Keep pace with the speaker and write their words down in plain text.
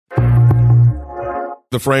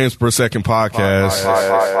The Frames Per Second podcast.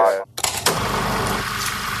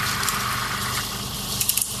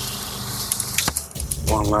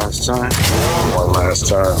 One last time. One last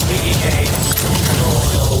time.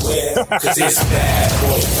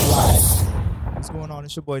 What's going on?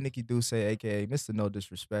 It's your boy Nikki Duce, aka Mr. No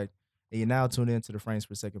Disrespect, and you're now tuned in to the Frames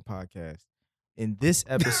Per Second podcast. In this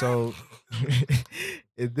episode,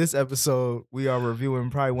 we are reviewing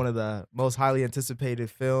probably one of the most highly anticipated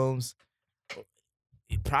films,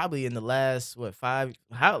 probably in the last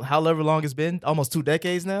however long it's been, almost 2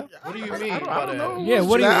 decades now. What do you mean? I don't know. Yeah,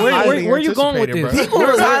 where are you going with this?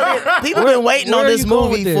 People been waiting on this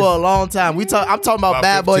movie for a long time. I'm talking about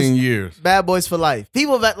Bad Boys. 15 years. Bad Boys for Life.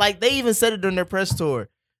 People that they even said it during their press tour.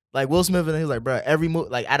 Like Will Smith, and he was like, "Bro, every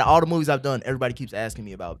movie, out of all the movies I've done, everybody keeps asking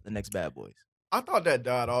me about the next Bad Boys." I thought that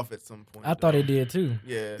died off at some point. I thought it did too.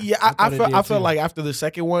 Yeah. Yeah, I felt like after the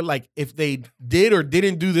second one, like if they did or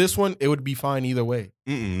didn't do this one, it would be fine either way.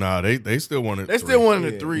 Nah, they still wanted. They still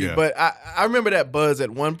wanted a 3, Yeah. but I remember that buzz at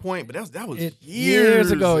one point, but that was Years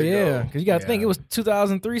ago, yeah. Because you got to think it was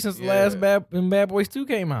 2003 since the last Bad Boys 2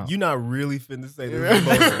 came out. You're not really finna say this is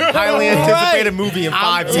the most highly anticipated movie in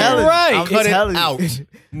 5 years. Right. Cut it out.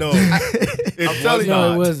 No, I'm telling you,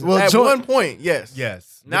 No, it was. Well, at one point, yes.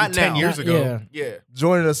 Yes. Not Maybe 10 now. years ago. Yeah.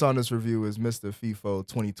 Joining us on this review is Mr. FIFO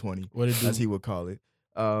 2020, What it do? as he would call it.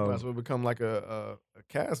 Might as well become like a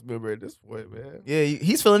cast member at this point, man. Yeah,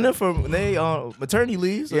 he's filling in for when they on maternity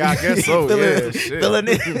leave. So Yeah, I guess so. filling Shit.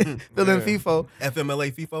 in FIFO.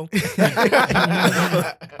 FMLA FIFO.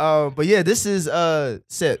 But yeah, this is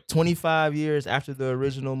set 25 years after the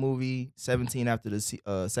original movie, 17 after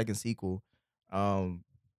the second sequel.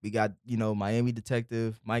 We got Miami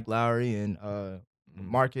detective Mike Lowry and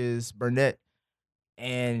Marcus Burnett,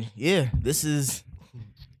 and yeah, this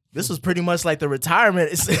was pretty much like the retirement.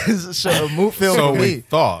 It's a movie film So for we me.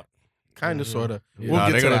 thought. Kind of, sort of. Yeah. We'll Nah,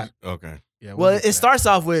 get they're to gonna. that. Okay. Yeah, Well, get to it that. starts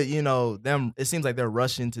off with them. It seems like they're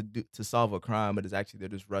rushing to solve a crime, but it's actually they're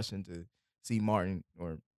just rushing to see Martin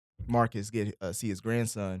or Marcus see his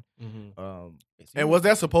grandson. And was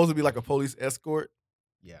that supposed to be like a police escort?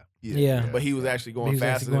 Yeah. But he was actually going He was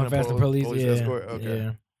faster actually than a police yeah. escort? Okay.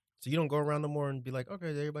 Yeah. So you don't go around no more and be like, okay,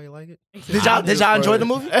 did everybody like it? Did y'all enjoy the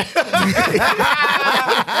movie?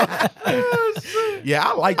 Yeah,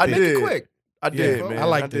 I liked I it. did. Quick. I did, Yeah, man. I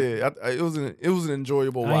liked I did. It was an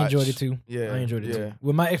enjoyable watch. I enjoyed it too. Yeah, I enjoyed it yeah. too.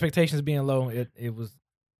 With my expectations being low, it was.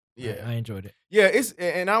 Yeah, I enjoyed it. yeah.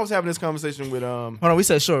 And I was having this conversation with Hold on, we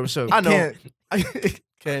said sure. I know.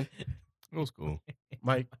 Ken, It was cool.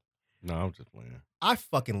 Mike, No, I'm just playing. I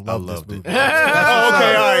fucking love this loved it. movie. Okay,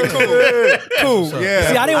 all right, cool.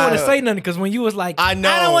 Yeah. See, I didn't want to say nothing because when you was like, I know.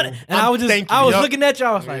 I don't want, and I was just, Thank you. I was Yup. looking at y'all.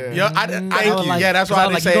 I was like, Yeah. Yeah, thank was you. like- Yeah, that's why I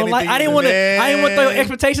didn't was say you gonna anything. I didn't want to. I didn't want the Man.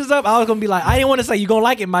 expectations up. I was gonna be like, I didn't want to say you gonna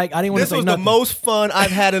like it, Mike. I didn't want to This say was nothing. the most fun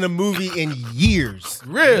I've had in a movie in years.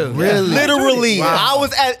 Really? Literally. Wow.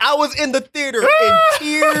 I was in the theater in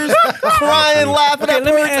tears, crying, laughing Okay, at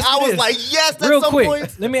let me parts. ask you I was this. like, yes, at Real some quick,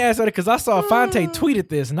 point. let me ask that because I saw Fonte tweeted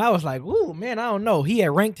this and I was like, "Ooh, man, I don't know." He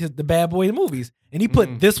had ranked the Bad Boy movies and he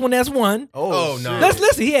put this one as 1. Oh, shit. no. Let's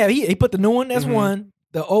listen. He put the new one as 1,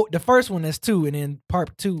 the first one as 2, and then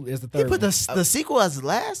part 2 is the He third. put one. the sequel as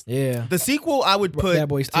last. Yeah. The sequel, I would put. Bad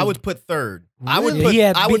Boys 2. I would put third. I would Really? put. He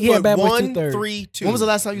had- I would he had put Bad Boys 2 1, third. 3, 2. When was the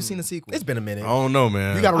last time you seen the sequel? It's been a minute. I don't know,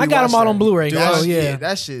 man. You gotta I got rewatch them all that. on Blu-ray. Dude, Oh yeah.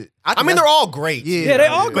 that shit. I mean, they're all great. Yeah, they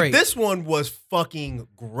all great. But this one was fucking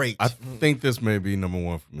great. I think this may be number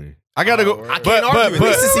 1 for me. I gotta go. I can't argue with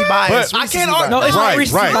this. Recency bias. I can't argue. No, it's not right,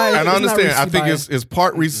 recency right. bias. And It's I not understand. I recency think bias. it's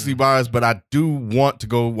part recency bias, but I do want to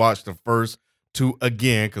go watch the first 2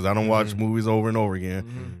 again because I don't watch movies over and over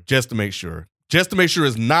again just to make sure. Just to make sure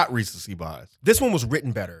it's not recency bias. This one was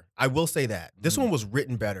written better. I will say that. This one was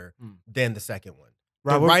written better than the second one.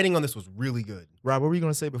 The Rob, what- writing on this was really good. Rob, what were you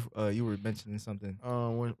gonna say before? You were mentioning something. Let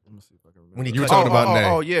me see if I can remember. When he You were cut- talking about Nay.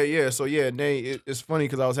 Oh, yeah. So yeah, Nay. It's funny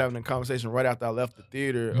because I was having a conversation right after I left the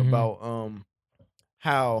theater about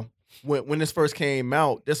how when this first came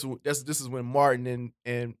out, this is when Martin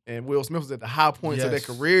and Will Smith was at the high points of their Yes.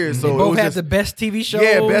 careers. They So it both was had just, the best TV shows.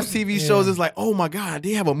 yeah, best TV shows. Yeah. It's like, oh my god,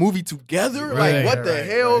 they have a movie together. Right, like what the right,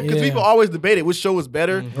 hell? Because Yeah. people always debated which show was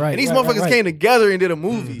better, Right, and these right, motherfuckers right. came together and did a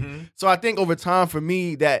movie. So I think over time, for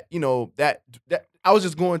me, that that I was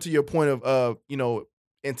just going to your point of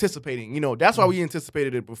anticipating. That's why we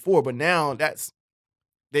anticipated it before, but now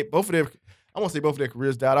both of their. I won't say both of their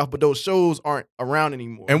careers died off, but those shows aren't around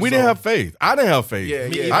anymore. And we didn't have faith. I didn't have faith. Yeah,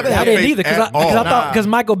 yeah. I didn't I have didn't faith either because at I all. thought because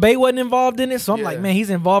Michael Bay wasn't involved in it, so I'm Yeah. like, man, he's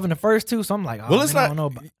involved in the first 2, so I'm like, oh, Well, it's man, I not- don't know.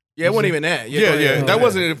 About, Yeah, it wasn't even that. Yeah. That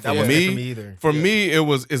wasn't it for That wasn't me. it for me either. For me,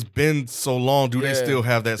 it's been so long. Do they Yeah. still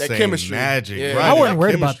have that same chemistry. magic? Yeah. Right? I wasn't That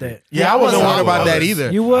worried about chemistry. that. Yeah, I wasn't worried about that was.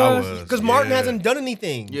 either. You was? Because Martin yeah. hasn't done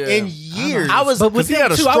anything Yeah. in years. I was, But with he him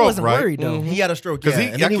had a too, I stroke, wasn't right? worried though. He had a stroke, 'Cause yeah. he-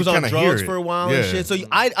 And then he I was could on kinda hear drugs it. for a while Yeah. and shit. So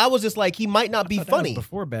I was just like, he might not be I thought that was funny.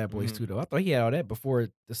 before Bad Boys 2 though. I thought he had all that before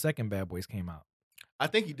the second Bad Boys came out. I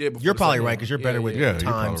think he did. Before You're the probably second right one. because you're better with Yeah, you're times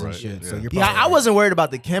probably and right. shit. Yeah. So you're Yeah, probably I right. wasn't worried about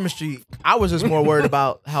the chemistry. I was just more worried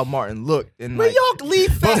about how Martin looked. And Man, like, y'all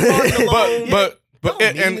leave Fat Martin alone. But Don't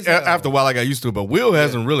and, mean and as hell. after a while, I got used to it. But Will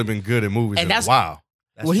hasn't really been good in movies And in a that's- while.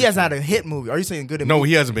 That's well, he true, hasn't too. had a hit movie. Are you saying good? In No, movie?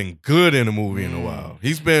 he hasn't been good in a movie in a while.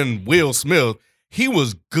 He's been Will Smith. He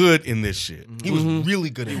was good in this shit. He was really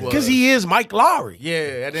good at it. Because he is Mike Lowry.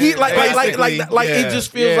 Yeah, He like yeah, it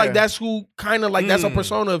just feels yeah. like that's who kind of like that's a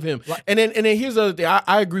persona of him. And then here's the other thing.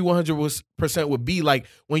 I agree 100% with B. Like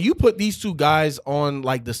when you put these two guys on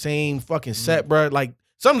like the same fucking set, bro, like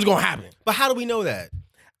something's gonna happen. But how do we know that?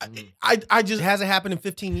 I It just hasn't happened in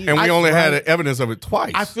 15 years. And we only had right. evidence of it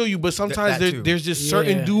twice. I feel you, but sometimes that too. there's just Yeah,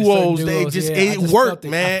 certain there's duos certain they duos, just yeah. I it just worked, felt it.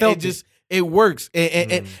 I man. felt It just it works.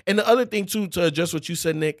 And the other thing too, to adjust what you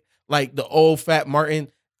said, Nick, like the old Fat Martin.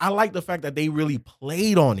 I like the fact that they really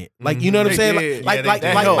played on it. Like, you know what I'm They saying? did. Like, Yeah, that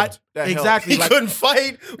helped. That helped. exactly. he Like, couldn't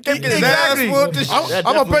fight. Kept getting his ass Exactly. whooped and shit. I'm That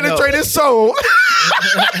gonna definitely penetrate his soul.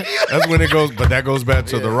 That's when it goes, but that goes back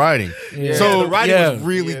to the writing. Yeah. So the writing yeah. was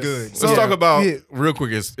really Yes. good. let's talk about Yeah. real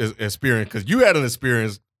quick experience because you had an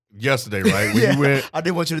experience yesterday, right? When Yeah. you went, I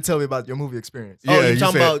did want you to tell me about your movie experience. Oh, you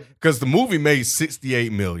talking about- because the movie made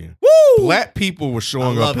 $68 million. Woo! Black people were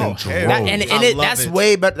showing I up love in it. droves. Hell. That- and I love that's it.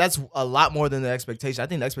 way better. That's a lot more than the expectation. I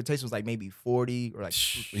think the expectation was like maybe 40 or like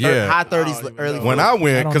Yeah. high I 30s, don't even early. know. When 40s. I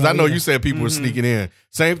went, I don't because I know know either. you said people were sneaking in.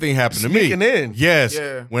 Same thing happened to me. Sneaking in. Yes.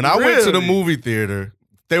 Yeah. When I went to the Really? movie theater,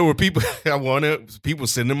 there were people people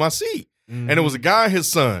sitting in my seat. And it was a guy and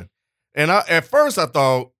his son. And at first I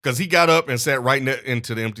thought, because he got up and sat right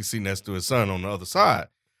into the empty seat next to his son on the other side.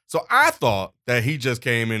 So I thought that he just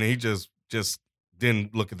came in and he just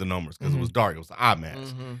didn't look at the numbers because it was dark. It was the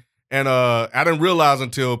IMAX. And I didn't realize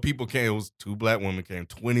until people came, it was two black women came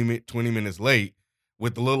 20 minutes late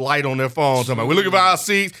with the little light on their phone. Talking about, we're looking for our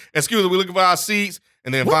seats. Excuse me, we're looking for our seats.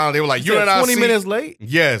 And then finally they were like, you're in our 20 seat. minutes late?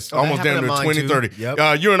 Yes, Oh, that almost happened down at to mine 20, too. 30.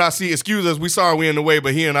 Yep. You're in our seat. Excuse us, we sorry we in the way,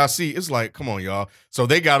 but he in our seat. It's like, come on, y'all. So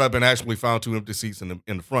they got up and actually found two empty seats in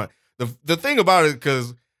the front. The thing about it,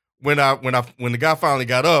 because when the guy finally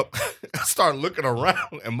got up, I started looking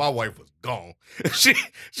around and my wife was gone.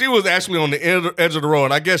 She was actually on the edge of the row,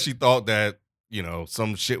 and I guess she thought that,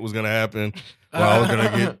 some shit was gonna happen or I was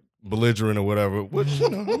gonna get belligerent or whatever. Which,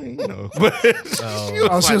 But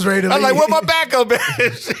she was ready to I was like, leave. where my backup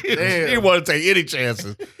at? She didn't want to take any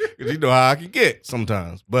chances. Because you know how I can get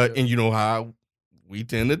sometimes. But, and you know how we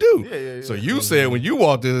tend to do. Yeah. So you said when you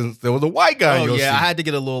walked in, there was a white guy in Oh your yeah, I seat. had to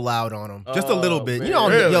get a little loud on him, just a little Oh, bit. man. You know,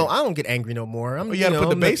 Really? yo, I don't get angry no more. I'm, Oh, you had to put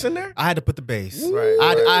the I'm bass in there? I had to put the bass. Right,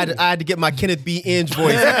 I had to get my Kenneth B. Inge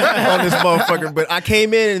voice on this motherfucker. But I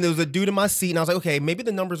came in and there was a dude in my seat, and I was like, okay, maybe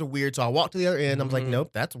the numbers are weird. So I walked to the other end. I was like,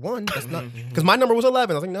 nope, that's one. That's not because my number was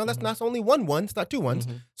 11. I was like, no, that's only one. It's not two ones.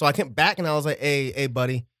 So I came back and I was like, hey,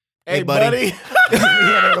 buddy. Hey, buddy.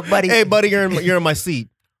 buddy. Hey, buddy, you're in my seat.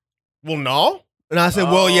 Well, no. And I said,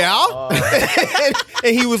 well, yeah.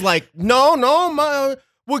 And he was like, no,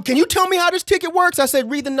 well, can you tell me how this ticket works? I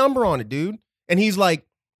said, read the number on it, dude. And he's like,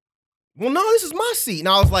 well, no, this is my seat. And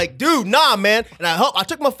I was like, dude, nah, man. And I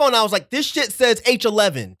took my phone. And I was like, this shit says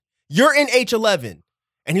H11. You're in H11.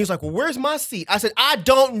 And he was like, well, where's my seat? I said, I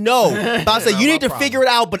don't know. But I said, you need to figure it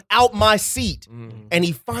out, but out my seat. And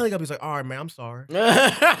he finally got me. He's like, all right, man, I'm sorry.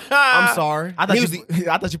 I'm sorry. I thought, And he you, was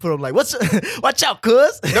I thought you put him like, watch out,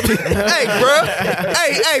 cuz. hey, bro.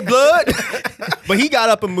 Hey, blood. But he got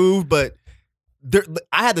up and moved. But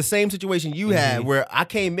I had the same situation you had where I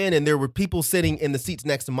came in and there were people sitting in the seats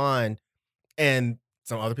next to mine. And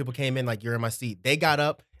some other people came in like, you're in my seat. They got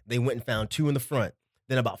up. They went and found two in the front.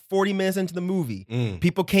 Then about 40 minutes into the movie,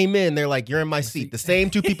 people came in. They're like, you're in my seat. The same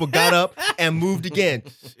two people got up and moved again.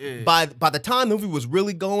 By the time the movie was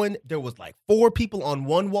really going, there was like 4 people on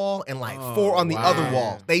one wall and like 4 on the other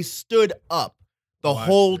wall. They stood up the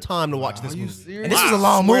whole time to watch this movie. serious? And this was a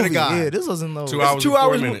long Swear to movie. God. Yeah, this wasn't no 2 hours. 2 and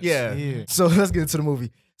 40 hours. minutes. Yeah. Yeah. So let's get into the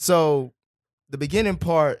movie. So the beginning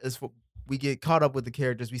part is for, we get caught up with the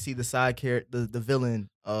characters. We see the side character, the villain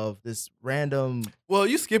of this random. Well,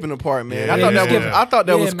 you skipping the part, man. Yeah, I thought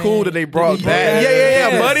that was Yeah, cool man. that they brought Yeah, back.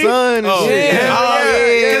 yeah, buddy. Son and Oh, shit.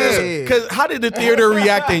 yeah. Because how did the theater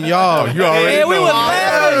react in y'all? You already Yeah, we know. was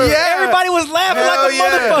laughing. yeah. Everybody was laughing Hell like a yeah.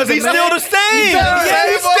 motherfucker. He's man. still the same. Yeah,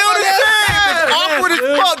 He's still the same. It's awkward as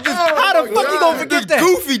fuck. Just how the fuck you gonna forget that.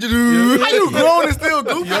 Goofy, dude? How you grown and still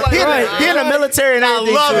goofy like that? He in the military and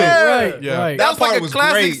everything. love too. it. Right, Yeah. right. That was like part a was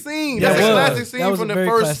classic great. scene. That That's a was. classic That scene was from a the very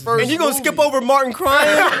first. classic And you gonna movie. skip over Martin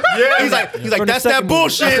crying? Yeah. He's like, From the that's that second movie.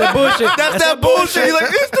 bullshit. That's that bullshit. That's that bullshit. He's like,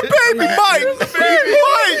 it's the baby, Mike.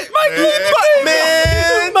 Mike,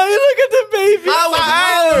 man. Mike, look at the baby. I was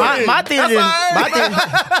hollering. My theater didn't. My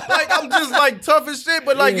theater, Like I'm just like tough as shit,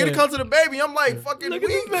 but like Yeah. when it comes to the baby, I'm like fucking Look at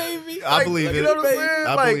weak. the baby. I believe You it. know what I'm saying?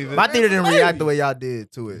 I Like, believe it. my theater didn't react the way y'all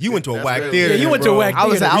did to it. You went to a That's whack real. theater. Yeah, you went to a bro. whack I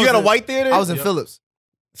was- theater. I You got a in- white theater? I was in Phillips.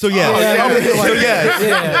 So yeah, Yeah. so yeah,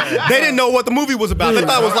 Yeah. they didn't know what the movie was about. They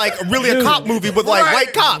thought it was like really a cop movie with like Right,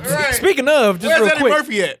 white cops. right. Speaking of, just Where's real Eddie quick.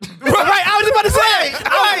 Murphy at? Right, I was about to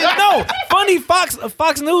say. No, funny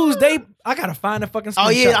Fox News. I gotta find the fucking. Oh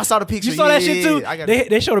yeah, screenshot. I saw the picture. You saw that Yeah, shit too. yeah, I got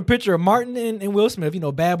They showed a picture of Martin and Will Smith. You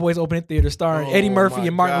know, Bad Boys opening theater starring Eddie Murphy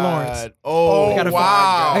and Martin Lawrence. Oh, I gotta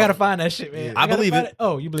wow. I gotta find that shit, man. I gotta believe find it.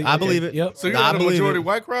 Oh, you believe? I okay. believe it. Yep. So you I got a believe majority it.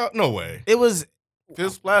 white crowd? No way. It was.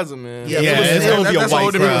 Fifth Plaza, man. Yeah, Yeah, it was- it's gonna be a that's white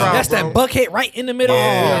whole different crowd. crowd, That's that bro. buckhead right in the middle. Oh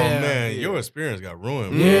Yeah. man, your experience got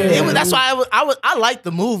ruined. Yeah. It was. That's why I liked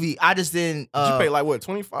the movie. I just didn't. Did you pay like what,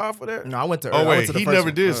 25 for that? No, I went to. Oh I went wait, to the he first never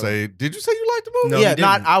one. did say. Did you say you liked the movie? No, yeah, he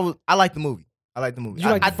didn't. I like the movie. I like the movie. You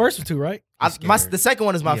like I, the first one too, right? the second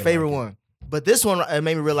one is my Yeah, favorite like it. one, but this one it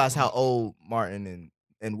made me realize how old Martin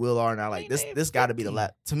and Will are, and I like this. This got to be the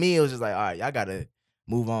last. To me, it was just like, all right, y'all got to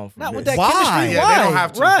move on from Not with this. that Why? chemistry. Yeah, Why? they don't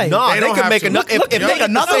have to. Right. No, They they don't can have make to. another. Look, If they got the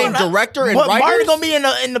another same one, director and What, writers, Martin gonna be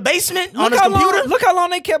in the basement on Look the how computer? long. Look how long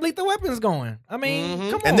they kept Lethal Weapons going. I mean,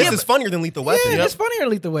 come on. and this is funnier than Lethal Weapon. yeah, it's funnier than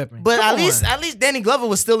Lethal Weapon. But Come at on. least Danny Glover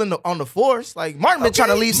was still on the force. Like Martin been trying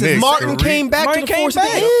to leave since Nick, Martin came back Martin to the came force at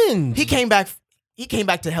back. the end. he came back. He came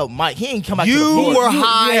back to help Mike. He ain't come back to the You force. were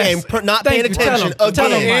high yes. and not Thank paying you. Tell attention him. Tell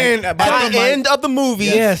him, again. Mike. At Tell the him, Mike. end of the movie,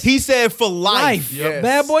 Yes. he said for life. Yes.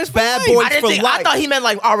 Bad Boys for Bad life. Boys I didn't for think. life. I thought he meant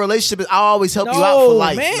like our relationship. I'll always help No, you out for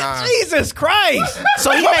life. man. Nah. Jesus Christ.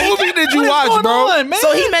 So he What meant, movie did you What is watch, going bro? on, man?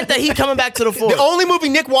 So he meant that he coming back to the force. The only movie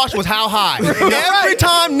Nick watched was How High. And every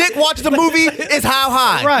time Nick watches a movie, it's How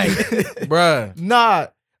High. Right. Bruh. Nah.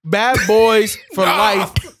 Bad Boys for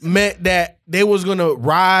Life meant that they was gonna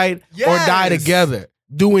ride or die Yes. together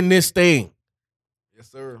doing this thing. Yes,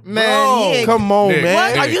 sir. Man, he ain't- Come on, Nick, man.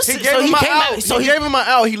 What? Are Nick. you He so gave he him came an out. back. So he gave him an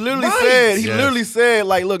out. He literally Right. said,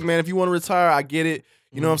 like, look, man, if you want to retire, I get it.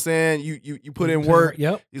 You know what I'm saying? You put in work.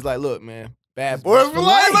 Yep. He's like, look, man, Bad Boys for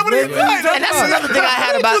life. That's what he baby. said. And that's another thing I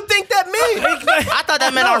had What do you about. think that means? I thought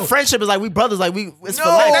that meant our friendship is like we brothers. Like it's for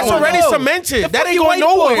No, life. That's Oh, already no. cemented. That fuck ain't you going waiting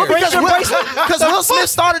for? nowhere. Because Will Smith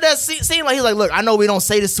started that scene like he's like, look, I know we don't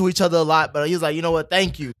say this to each other a lot, but he was like, you know what?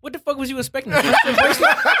 Thank you. What the fuck was you expecting? A friendship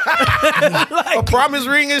bracelet? A promise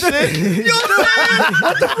ring and shit. You know what I'm saying?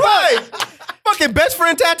 What the fuck? Fucking best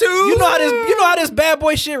friend tattoos? You know how this bad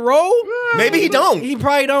boy shit roll? Maybe he don't. He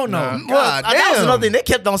probably don't know. Well, God that was damn. another thing. They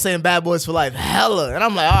kept on saying "Bad Boys for Life," hella, and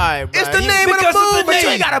I'm like, all right, bro. It's the You- name of the because it's movie. But you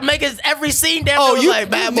ain't gotta make it every scene. Damn, Oh, was you like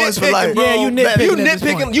Bad Boys for nitpicking, Life. bro. Yeah, you nitpicking You at this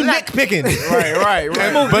nitpicking. point. You nitpicking. Right.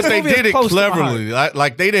 But they movie did is it close to my heart. cleverly.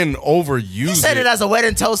 Like they didn't overuse He said it as a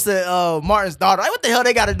wedding toast to Martin's daughter. Like, what the hell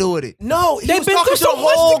they got to do with it? No, he They've was been talking through to so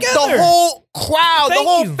much together. the whole crowd, Thank the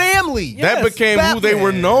whole you. family. That Yes, became who they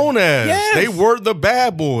were known as. Yes. They were the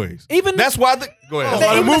Bad Boys. Even That's why the go ahead.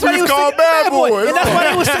 Even movie that's why is they was called singing Bad Boys. And that's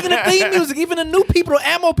why they was singing the theme music. Even the new people, the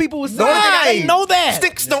ammo people was singing. Right. I didn't know that.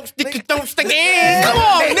 Sticks don't stick it, don't stick it. Come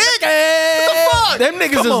on, Nick. What the fuck? Them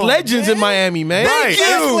niggas Come is on, legends in Miami, man. Right.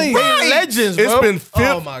 They Right. legends, It's bro. been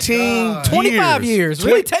Oh my 15 God. 25 years.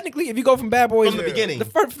 Really, technically, if you go from Bad Boys From the beginning.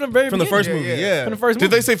 from the very From the beginning. first movie, yeah. From the first Did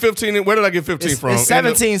movie. they say 15? Where did I get 15 from? It's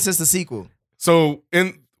 17 since the sequel. So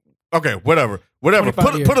okay, whatever.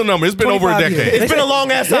 25 years. Put a number. It's been over a 25 years. decade. It's been a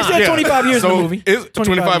long ass They time. said 25 years so in the movie. It's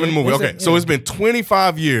 25 in the movie. They Okay. said- So yeah. it's been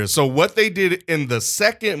 25 years. So what they did in the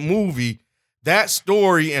second movie, that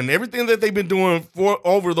story and everything that they've been doing for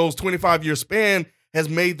over those 25-year span has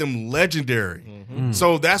made them legendary.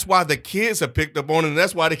 So that's why the kids have picked up on it, and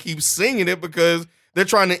that's why they keep singing it, because they're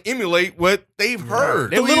trying to emulate what they've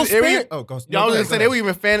heard. They The were little even- Spanish. Oh, go. Yeah, I was go gonna say ahead. they were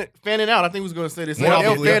even fanning out. I think we was gonna say this. They More were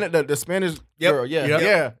obviously. fanning the Spanish Yep. girl. Yeah,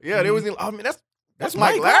 Yep. yeah. They was. I mean, that's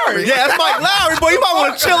Mike Lowry. Yeah, that's Mike Lowry, boy. You might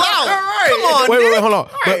want to chill out. Come on, Wait, Nick. hold on.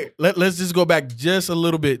 But let's just go back just a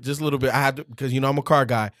little bit. I had to, because I'm a car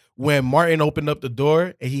guy. When Martin opened up the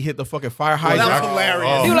door and he hit the fucking fire Well, hydrant, that was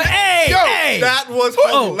hilarious. He was like, hey, hey. That was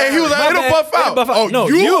Oh, and he was like, my "It'll bad. buff out." It'll buff out. Oh, No,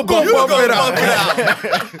 you gonna buff buff it it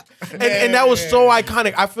out. And that was so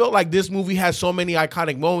iconic. I felt like this movie has so many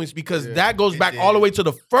iconic moments because that goes back all the way to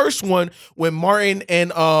the first one when Martin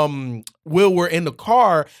and Will were in the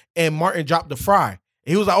car and Martin dropped the fry.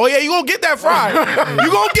 He was like, "Oh yeah, you gonna get that fry? You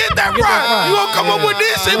gonna get that fry? You gonna come up with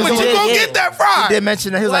this said, but you gonna get that He fry. did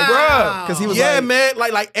mention that he was like, Wow. because he was Yeah, like, man.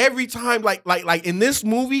 Like every time, like in this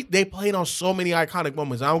movie, they played on so many iconic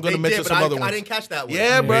moments. I'm gonna They mention did, some but other I ones. didn't catch that one.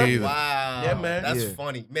 Yeah, bro. Me either. Wow. Yeah, man. That's Yeah.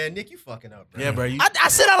 funny. Man, Nick, you fucking up, bro. Yeah, bro. I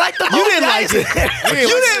said I liked the movie. You didn't like it.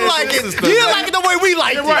 You didn't like it. You didn't like it the way we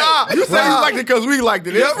liked it. Right. You said you liked it because we liked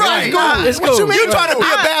it. It's right. cool. It's What cool. you mean? You trying to be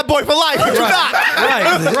a bad boy for life, but you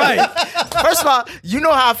not. Right. First of all, you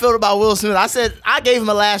know how I felt about Will Smith. I said I gave him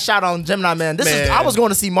a last shot on Gemini Man. I was going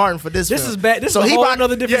to see Martin for this. This film. is bad. This So is a he whole brought-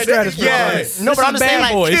 another different strategy. yes. No, but I'm just saying, Bad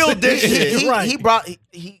like, Boys. killed this shit. he brought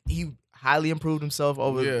he highly improved himself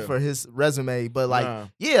over for his resume. But like, Nah.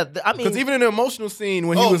 I mean, Because even in the emotional scene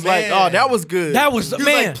when he Oh, was like, man. "Oh, that was good." That was, He was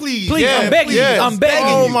man. like, please, please, yeah, I'm begging yes. you. I'm begging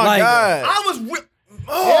Oh you. my Like, god. I was.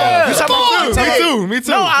 Yeah. You talking about- Me too. Me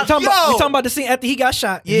too. No, We talking, about, we Yo. talking about the scene after he got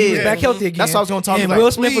shot. Yeah, he was Yeah. back healthy again. That's what I was gonna talk and about.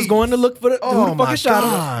 Will Smith was Please. going to look for who the my fucking shot him,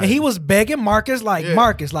 God. and he was begging Marcus, like Yeah.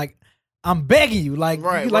 Marcus, like I'm begging you, like,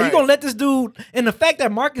 Right, you right. gonna let this dude? And the fact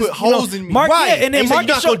that Marcus Put holes in me. Mark, Right. yeah, and then And he said, Marcus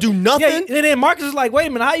 "You're not gonna do nothing?" Yeah, and then Marcus is like, wait a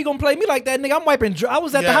minute, how you gonna play me like that, nigga? I'm wiping. I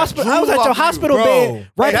was at the Yeah, hospital. I was drool at your off you, hospital bro. bed,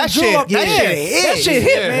 right? That shit- that shit hit. That shit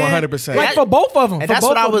hit, Yeah. man. 100%. Like for both of them. and for that's both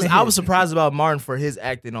what I of was. them, it I hit. was surprised about Martin for his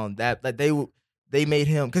acting on that. Like they made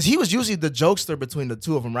him because he was usually the jokester between the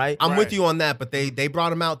two of them, right? I'm with you on that, but they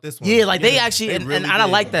brought him out this one. Yeah, like they actually, they and really I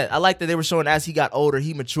did. like that. I like that they were showing as he got older,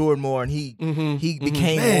 he matured more, and he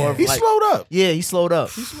became more. Of He like, slowed up. Yeah, he slowed up.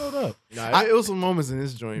 He slowed up. Nah, it was some moments in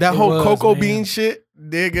this joint. That It whole was, cocoa man. bean shit,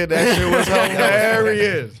 nigga, that shit was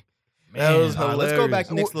hilarious. That was All right, hilarious. let's go back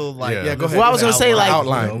to Nick's little like. Yeah, go ahead. Well, I was gonna say, like-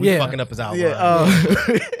 Outline. We Yeah. fucking up his outline. Yeah.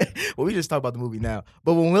 Well, we just talked about the movie now,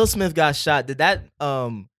 but when Will Smith got shot, did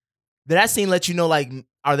that scene let you know, like,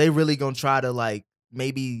 are they really gonna try to like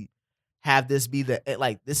maybe have this be the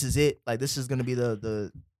like this is it, like this is gonna be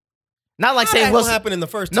the not like saying that Will will happen in the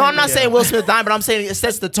first. No, I'm not yeah. saying Will Smith dying, but I'm saying it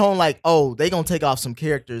sets the tone like, oh, they gonna take off some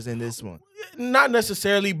characters in this one. Not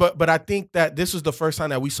necessarily, but I think that this was the first time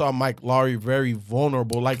that we saw Mike Lowry very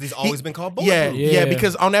vulnerable. Like He's always been called yeah, bulletproof. yeah,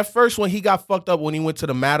 because on that first one, he got fucked up when he went to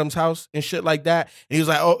the madam's house and shit like that. And he was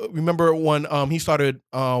like, oh, remember when he started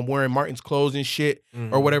wearing Martin's clothes and shit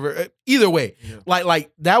or whatever. Either way,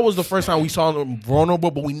 like that was the first time we saw him vulnerable,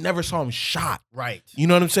 but we never saw him shot. Right. You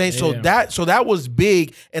know what I'm saying? Yeah. So that was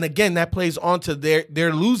big. And again, that plays onto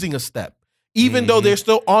they're losing a step. Even though they're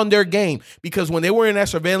still on their game. Because when they were in that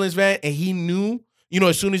surveillance van and he knew,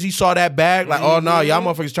 as soon as he saw that bag, like, oh no, y'all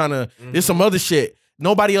motherfuckers trying to, there's some other shit.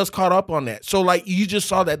 Nobody else caught up on that. So like you just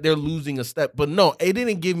saw that they're losing a step. But no, it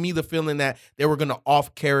didn't give me the feeling that they were gonna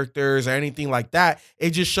off characters or anything like that. It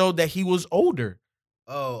just showed that he was older.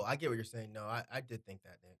 Oh, I get what you're saying. No, I did think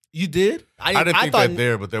that, Nick. You did? I didn't think thought, that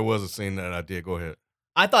there, but there was a scene that I did. Go ahead.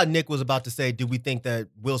 I thought Nick was about to say, did we think that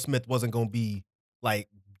Will Smith wasn't going to be like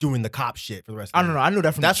doing the cop shit for the rest of I the don't know. movie? I knew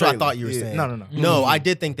that from That's the what I trailer. thought you were Yeah. saying. No. No, I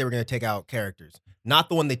did think they were going to take out characters. Not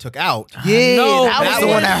the one they took out. Yeah, No, that was that the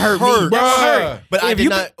one one that hurt me. Bruh. That hurt. But I If did you-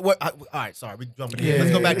 not. All right, sorry. We jumping in.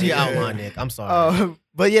 Let's go back to your outline, Nick. I'm sorry.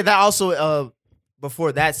 But yeah, that also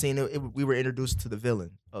before that scene, we were introduced to the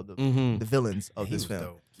villain of the Mm-hmm. the villains of He this was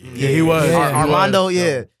film. dope. Yeah, he was. Yeah, Ar- he Armando, was,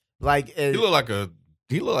 yeah, dope. like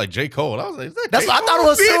He looked like J. Cole. I was like, is that that's J. what I Cole? thought it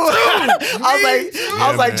was Me too. too. I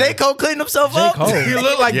was like, man. J. Cole cleaning himself up. Cole. He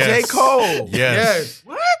looked like Yes. J. Cole. Yes.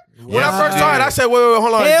 What? When I Yes, first he saw it, did. I said, wait,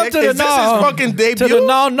 hold on. Hell Is to this the his no. fucking debut? To the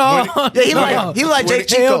no. Yeah, he looked like Jay Hell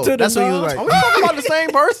Chico. to the That's what he no. looked Are like. we talking about the same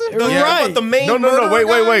person? No, you talking about the main No. murderer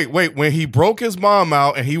guy? Wait. When he broke his mom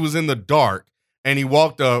out and he was in the dark and he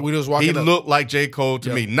walked up, We was walking he up. looked like J. Cole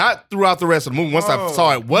to me. Not throughout the rest of the movie. Once I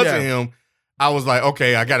saw it wasn't him, I was like,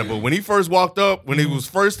 okay, I got it. But when he first walked up, when he was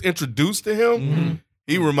first introduced to him,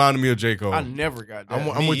 he reminded me of J. Cole. I never got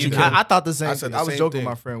that. I'm with you, either. Ken. I thought the same I said thing. the I was same joking thing.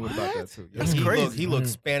 with my friend about that too. That's crazy. He looked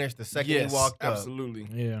Spanish the second Yes, he walked up. absolutely.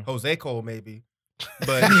 Yeah. Jose Cole, maybe.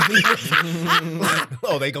 But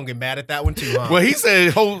oh, they gonna get mad at that one too, huh? Well, he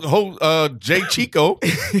said, J. Chico.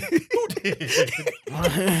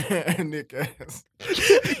 Nick ass.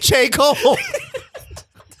 J. Cole.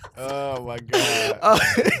 Oh my god.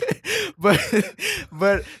 but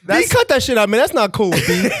B, that's cut that shit out, man. That's not cool, B.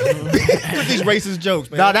 With these racist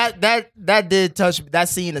jokes, man. no, that did touch that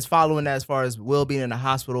scene is following that as far as Will being in the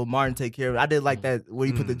hospital, Martin take care of it. I did like that where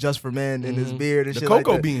he put the Just for Men in his beard and The shit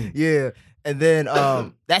cocoa like that. bean. Yeah. And then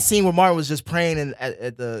that scene where Martin was just praying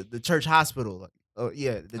at the church hospital.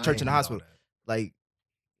 The church in the hospital. Like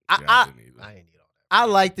Yeah, I didn't either. I ain't need all I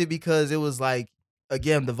liked it because it was like,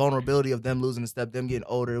 again, the vulnerability of them losing a step, them getting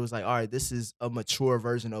older. It was like, all right, this is a mature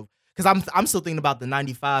version of, because I'm still thinking about the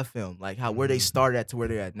 '95 film, like how where they started at to where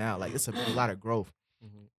they're at now. Like it's a lot of growth.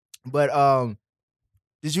 But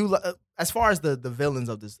Did you as far as the villains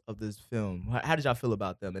of this film? How did y'all feel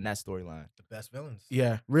about them and that storyline? The best villains.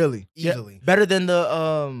 Yeah. Really, Easily. better than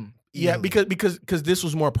the Yeah, Easily. because this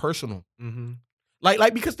was more personal. Mm-hmm.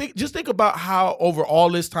 Like because just think about how over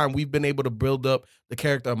all this time we've been able to build up the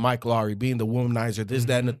character of Mike Lowry being the womanizer, this,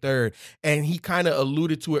 that, and the third. And he kind of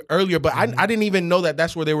alluded to it earlier, but I didn't even know that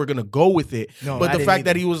that's where they were going to go with it. No, but I the didn't fact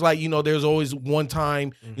that either. he was like, there's always one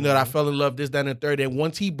time, that I fell in love, this, that, and the third. And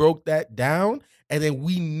once he broke that down, and then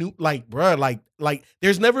we knew, like, bruh, like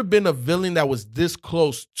there's never been a villain that was this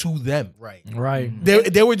close to them. Right. Right.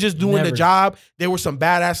 They were just doing the Never. job. There were some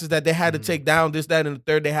badasses that they had to take down, this, that, and the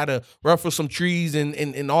third. They had to ruffle some trees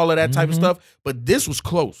and all of that type of stuff. But this was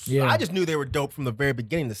close. Yeah. I just knew they were dope from the very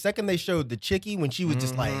beginning. The second they showed the chickie when she was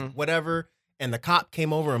just like whatever, and the cop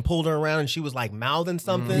came over and pulled her around and she was like mouthing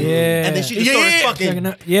something. Yeah. And then she just started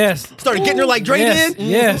fucking Yes. started getting her like Drake Yes. did.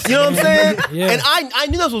 Yes. You know what I'm saying? Yes. And I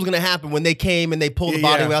knew that's what was gonna happen when they came and they pulled the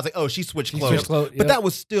body Yeah. away. I was like, oh, she switched clothes. switched clothes, But yep. that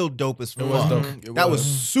was still dope as fuck. was dope. That was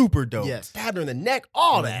super dope. Yes. Stabbed her in the neck,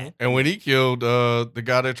 all that. And when he killed the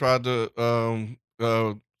guy that tried to Run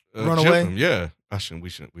chip away? him, yeah,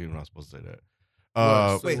 we're not supposed to say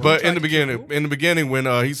that. Wait, who But tried in the to beginning, kill who?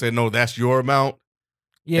 when he said no, that's your amount.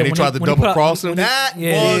 Yeah, And he when tried to when he double put out- cross him? when he- That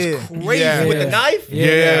yeah. was crazy Yeah. with Yeah. the knife.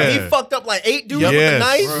 Yeah. He fucked up like 8 dudes with the Yes.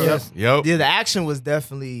 knife. Yes. Yep. Yeah, the action was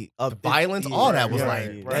definitely up. The violence, all that was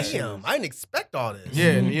like, right. damn, I didn't expect all this.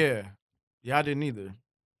 Yeah. I didn't either.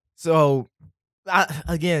 So,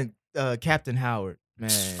 Captain Howard,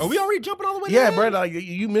 man. Are we already jumping all the way Yeah, down? bro, like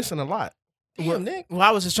you missing a lot. Damn, Nick. Well,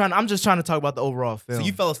 I'm just trying to talk about the overall film. So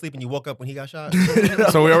you fell asleep and you woke up when he got shot?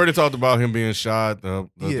 So we already talked about him being shot. The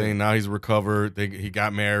Yeah. thing now he's recovered. He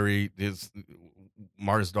got married.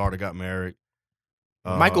 Martin's daughter got married.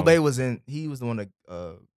 Michael Bay was in. He was the one that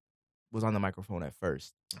was on the microphone at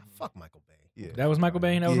first. Fuck Michael Bay. Yeah, That was Michael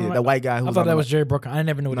Bay. That was yeah, on the white guy. Who I was thought on that the was Jerry Bruckheimer. I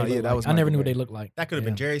never knew what No, they yeah, looked that like. was I never Michael knew what Bay. they looked like. That could have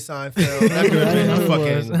been Yeah. Jerry Seinfeld. That could have Yeah, been it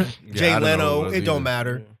fucking was. Jay I don't know Leno. who it was It don't either.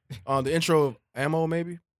 matter. The intro of Ammo,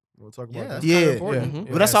 maybe. We'll talk about Yeah, that. that's Yeah. kind of important. Yeah.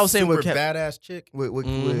 Well, that's what I was saying with Super Cap- badass chick. with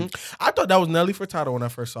Mhm. I thought that was Nelly Furtado when I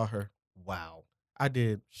first saw her. Wow. I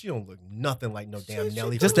did. She don't look nothing like no damn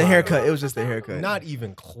Nelly. just the Furtado. haircut. It was just the haircut. Not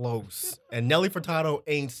even close. And Nelly Furtado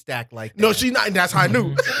ain't stacked like that. No, she's not. And that's how I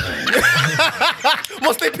knew.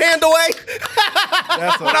 Once they panned away.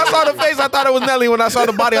 When I saw the face, I thought it was Nelly. When I saw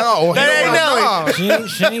the body, I thought, oh, That you know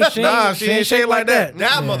ain't what? Nelly. Nah. She ain't shaped like that.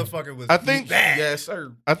 That Yeah. motherfucker was. I think Yes,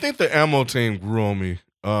 sir. I think the ammo team grew on me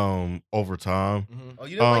over time. Oh,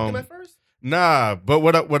 you didn't like them um, at first? Nah, but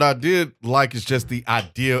what I did like is just the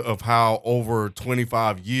idea of how over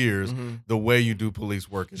 25 years the way you do police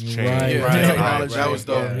work has changed. Right, Yeah, right, technology. That was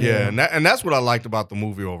dope. Yeah, and that's what I liked about the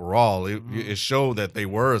movie overall. It showed that they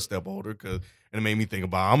were a step older, and it made me think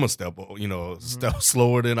about I'm a step, step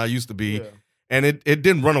slower than I used to be, Yeah. and it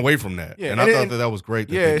didn't run away from that. Yeah, and I thought that was great.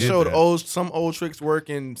 That Yeah, they it did showed that. some old tricks work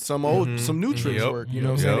and some new tricks Yep. work. You know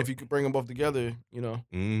what I'm saying? Yep. If you could bring them both together, you know.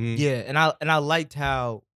 Mhm. Yeah, and I liked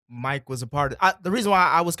how Mike was a part of. The reason why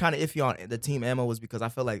I was kind of iffy on the Team Ammo was because I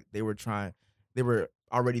felt like they were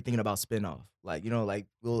already thinking about spinoff. Like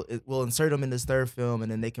we'll insert them in this third film,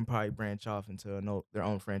 and then they can probably branch off into their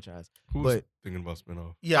own franchise. Who's But thinking about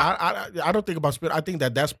spinoff? Yeah, I don't think about spin. I think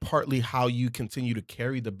that's partly how you continue to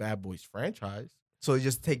carry the Bad Boys franchise. so you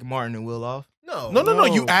just take Martin and Will off. No. No.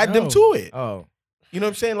 You add them no. to it. Oh, You know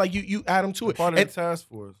what I'm saying? Like you add them to it. Part of And- the task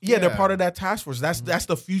force. yeah, they're Yeah. part of that task force. That's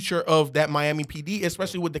the future of that Miami PD,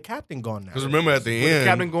 especially with the captain gone now. Because remember at the With end, the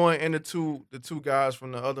captain going and the two guys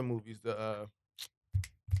from the other movies, the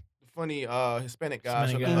funny Hispanic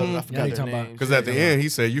guys. Hispanic I guy. forgot Yeah, their you talking about- names. because at the end he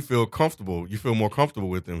said you feel more comfortable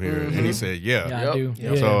with him here, and he said Yeah, Yep. I do.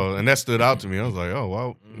 Yep. Yeah. So and that stood out to me. I was like,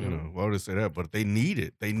 oh, why would they say that? But they need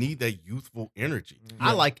it. They need that youthful energy.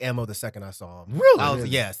 I liked Ammo the second I saw him. Really?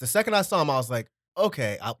 Yes. The second I saw him, I was like,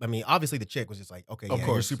 okay. I mean, obviously the chick was just like, okay, Of yeah,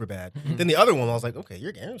 course. you're super bad. Then the other one, I was like, okay,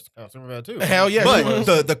 you're kind of super bad too. Hell yeah, she But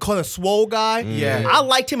was. the kind of swole guy, Yeah. I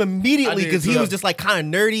liked him immediately I did because he too. was just like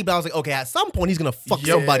kind of nerdy. But I was like, okay, at some point he's gonna fuck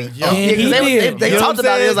Yeah, somebody. yeah. up. And yeah, he because did. they You know talked what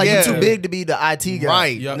I'm about it. It was like saying? you're too Yeah. big to be the IT guy.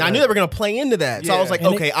 Right. Yep. And I knew they were gonna play into that. So I was Yeah. like,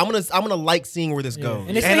 And okay, I'm gonna like seeing where this Yeah. goes.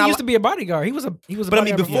 And they said And he I used to be a bodyguard. He was a But I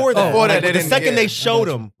mean, bodyguard before that, Before that, like, they the didn't- second yeah. they showed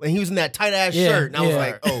him and he was in that tight ass Yeah, shirt, and I was yeah.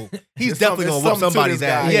 like, oh, he's There's definitely some- gonna whoop there's something to somebody's this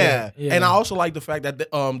ass. guy. Yeah. Yeah. And I also like the fact that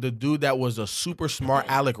the dude that was a super smart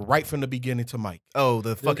Alec right from the beginning to Mike. Oh,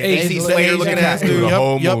 the fucking Asian- AC the Slayer Asian looking guy. ass Through dude. the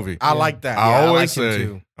whole movie. I like that. I Yeah, I always like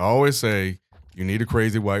him say you need a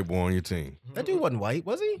crazy white boy on your team. That dude wasn't white,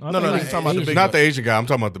 was he? No, you're talking about the big Not the Asian guy. I'm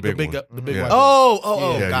talking about the the big big, one. the big Yeah. white.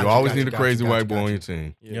 Oh, Yeah, gotcha, you always gotcha, need a gotcha, crazy gotcha, white boy on gotcha. your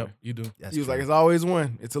team. Yeah. Yep, you do. That's He was fair. like, it's always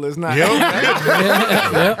one until it's not. Yep.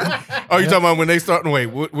 Yeah. Oh, you talking about when they start? Wait,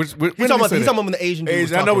 which He's talking about when the Asian dude was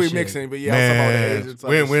Asian. I know talking we shit. mixing, but yeah, I'm talking about the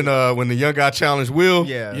Man, Asian. talking when the young guy challenged Will,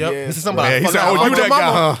 Yeah. Yep. This is somebody. man, he said, "Oh, you that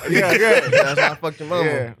guy, huh?" shit. Yeah. That's how I fucked your mama.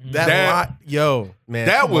 Yeah. That- Man,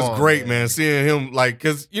 that come was on, great, man. Seeing him like,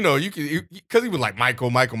 cause you know you could, because he was like Michael,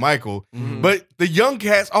 Mm-hmm. but the young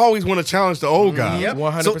cats always want to challenge the old guy. Yep.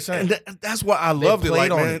 100%. And that's why I loved it.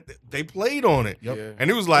 played Like, on man, they played on it. Yep. Yeah. And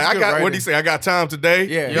it was like, That's I good got what writing. did he say? I got time today.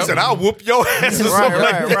 Yeah. He Yep. said, I'll whoop your ass. or something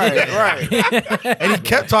like Right. And he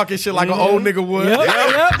kept talking shit like an old nigga would.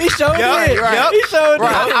 Yep. He showed it. right. He showed it.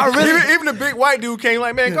 I really, even the big white dude came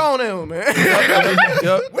like, man, go on in, man.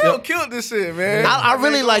 Will killed this shit, man. I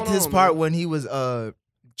really Go liked on, his man. part when he was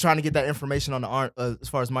trying to get that information on the arm, as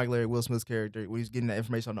far as Mike Larry Will Smith's character, when he was getting that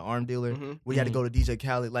information on the arm dealer, Mhm. where he had to go to DJ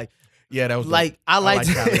Khaled. Like, Yeah, that was I liked,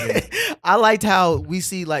 like Khaled. I liked how we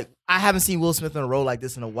see, like, I haven't seen Will Smith in a role like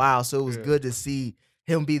this in a while, so it was Yeah. good to see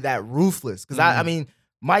him be that ruthless. Because I mean,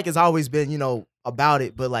 Mike has always been, about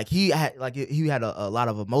it, but like he had a lot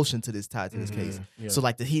of emotion to this tied to this case. Yeah. So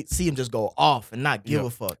like to see him just go off and not give a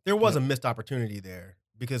fuck. There was a missed opportunity there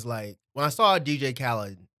because, like, when I saw DJ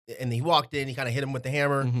Khaled and he walked in, he kind of hit him with the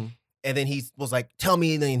hammer, and then he was like, "Tell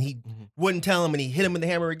me," and then he wouldn't tell him, and he hit him with the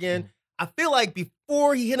hammer again. I feel like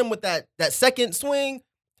before he hit him with that second swing,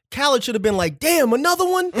 Khaled should have been like, "Damn, another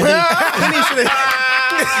one." And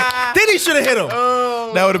then he should have hit him.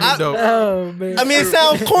 That would have been dope. Oh man. I mean, it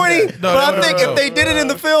sounds corny, but I no, think no. if they did it in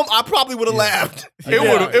the film, I probably would have laughed. It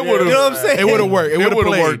would have. It would have. You know what I'm saying? It would have worked. It would have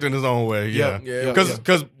played. worked in his own way. Yeah. Yeah.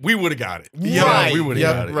 Because we would have got it. Yeah, Right. We would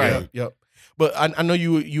have got it. Right. Yeah. Yep. But I know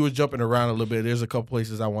you were jumping around a little bit. There's a couple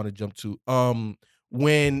places I want to jump to.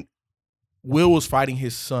 When Will was fighting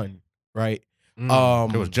his son, right?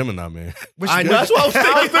 It was Gemini, man. I know. That's what I was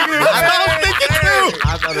thinking. That's what I was thinking too.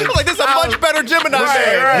 I was like, this is a much better Gemini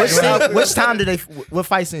man. Which time did what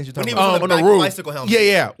fight scenes you When talking he was about? on the roof. bicycle helmet.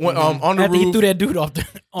 Yeah. When, on the After he roof. threw that dude off the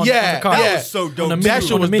on the car. Yeah. was so dope. On the That mini-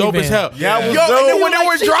 shit on was the dope minivan. as hell. Yeah. Yo, and then when they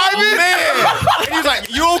were driving, And he's like,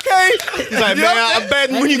 "You okay?" He's like, "Man, I bet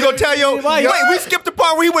when you go tell your Why- wait, we skipped the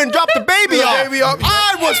part where he went and dropped the baby off. baby off.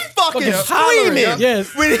 I was fucking screaming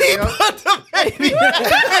Yes. when he put the baby.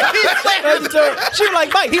 She was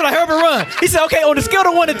like, Mike. He was like, Herbert, run. He said, okay, on the scale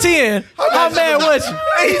of 1 to 10, how mad was you?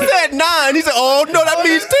 And he said 9. He said, "Oh no, that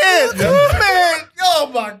means 10." Man,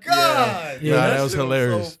 oh my god. Yeah, that was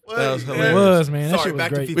hilarious. That was It hilarious. was, man. That Sorry, shit was back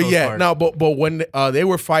to great. FIFA. But yeah, part. no, but when they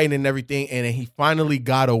were fighting and everything, and then he finally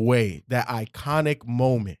got away, that iconic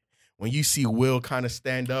moment when you see Will kind of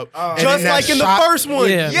stand up, and Just then that like in the shot- first one.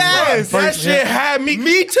 Yeah. Yes. that shit had me.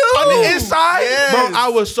 Me too. On the inside, Yes. bro, I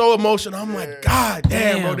was so emotional. I'm like, God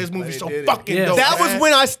damn, bro, Damn. this movie's so did it. fucking Yeah. dope. That was man.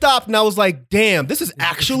 when I stopped and I was like, "Damn, this is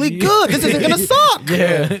actually good. This isn't gonna suck."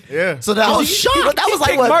 Yeah. Yeah. So that was shocked. That was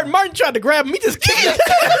like what? Martin tried to grab him. He just kicked him.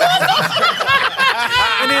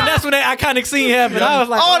 And then that's when that iconic scene happened. I was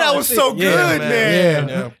like, Oh, that was shit. so Yeah. good, man.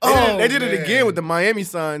 Yeah. Oh, They did it again with the Miami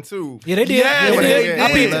sign too. Yeah, they did. Yeah, they when did. they I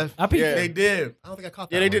peeped did. it. I peeped Yeah. it. They did. I don't think I caught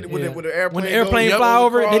that. Yeah, they did one. it with, Yeah. the, with the airplane. When the airplane goes fly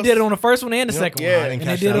over, they across. did it on the first one and the second Yeah. one. I didn't And they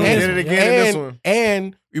catch did it that on one. this They did it one. again in this one.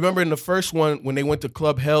 And remember in the first one when they went to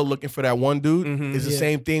Club Hell looking for that one dude? It's the Yeah.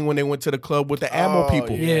 same thing when they went to the club with the ammo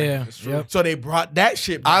people. Yeah. That's true. Yep. So they brought that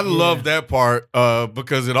shit back. I love that part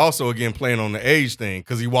because it also again playing on the age thing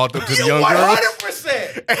because he walked up to the young girl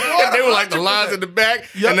 100%. and they were like the lines in the back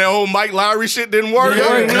and that whole Mike Lowry shit didn't work. Yeah,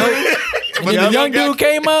 But nope. And then the young dude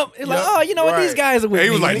came up. It's like, oh, you know what? Right. These guys are with he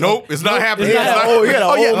me. was like, nope, it's not happening. It's not It's not- happening. Oh, he had a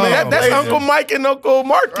Oh, yeah, old man. that's blazing. Uncle Mike and Uncle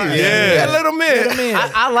Marky. Yeah. That little man. Come in.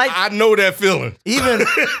 I like I know that feeling.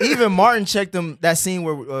 even Martin checked him that scene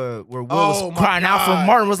where Will Oh, was my crying out for God.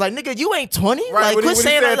 Martin was like, "Nigga, you ain't 20." Right, Like when he quit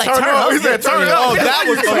saying said that. Like turn turn up, up. he said turn Yeah. up. Oh, that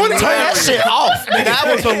was Turn that hilarious. shit off. That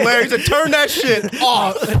was hilarious. To turn that shit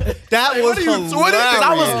off. That was hilarious.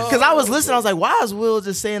 Because I was listening, I was like, "Why is Will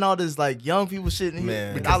just saying all this like young people shit?" And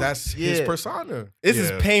Man. Because that's his persona. This Yeah.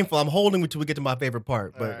 is painful. I'm holding it till we get to my favorite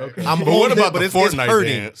part, but Okay. I'm But holding what about it, but the it's Fortnite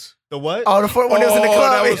hurting. dance? The what? Oh, when they was in the Oh,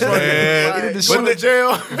 club, that was funny. Yeah. He did the But shit in the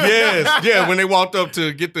jail. Yes, yeah. When they walked up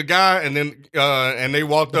to get the guy, and then and they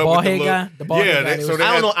walked up bald with the head little, guy? The bald yeah. head guy, They, they so was- they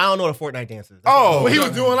I had- don't know what a Fortnite dance is. Oh, But he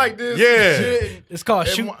was doing like this. Yeah. Shit. It's called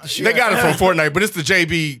shoot. They got it from Fortnite, but it's the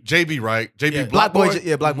JB, right? JB Yeah. Black Boy,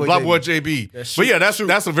 yeah, Black Boy, JB. Yeah, But yeah, that's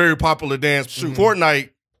a very popular dance.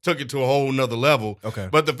 Fortnite took it to a whole nother level. Okay.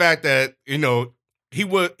 But the fact that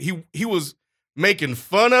he was making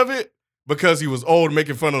fun of it because he was old,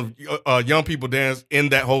 making fun of young people dance in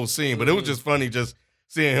that whole scene. But it was just funny just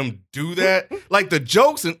seeing him do that. Like the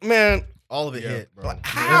jokes and man, All of it hit, bro.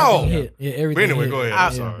 how? Hit. Yeah, But everything. anyway, hit. go ahead. Yeah.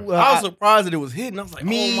 I'm sorry. I was surprised that it was hitting. I was like,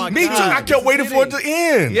 Me- oh my Me God. too. I kept waiting for it to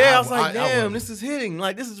end. Yeah, I was like, I damn, wasn't. this is hitting.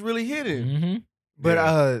 Like, this is really hitting. Mhm. But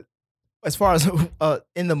as far as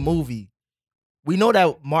in the movie, we know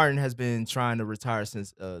that Martin has been trying to retire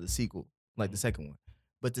since the sequel, like the second one.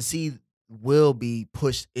 But to see Will be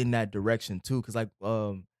pushed in that direction too, because like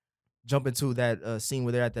jump into that scene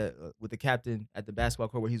where they're at the with the captain at the basketball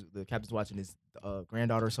court where the captain's watching his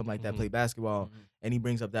granddaughter or something like that play basketball, and he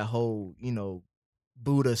brings up that whole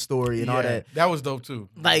Buddha story and all that. That was dope too.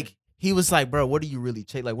 Like he was like, bro, what are you really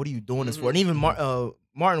like? What are you doing this for? And even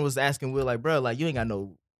Martin was asking Will like, bro, like you ain't got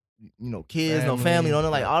no kids, no family,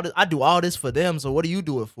 like all this, I do all this for them. So what do you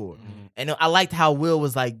do it for? And I liked how Will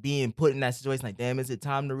was like being put in that situation. Like, damn, is it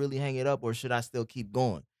time to really hang it up, or should I still keep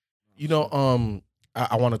going?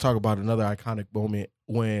 I want to talk about another iconic moment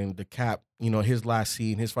when the Cap, his last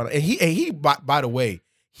scene, his final, and he by the way,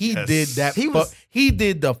 he did that. He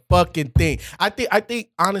did the fucking thing. I think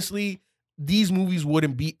honestly, these movies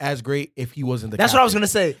wouldn't be as great if he wasn't the That's captain. what I was gonna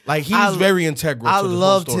say. Like he was very integral. I to the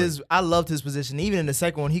loved whole story. I loved his position. Even in the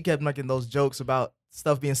second one, he kept making those jokes about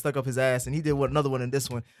stuff being stuck up his ass, and he did another one in this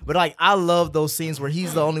one. But like, I love those scenes where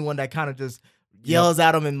he's the only one that kind of just yells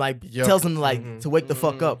at him and like tells him like to wake the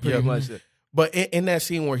fuck up, pretty much. But in that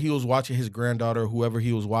scene where he was watching his granddaughter, whoever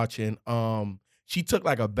he was watching, she took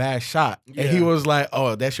like a bad shot, and he was like,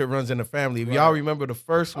 "Oh, that shit runs in the family." If y'all remember the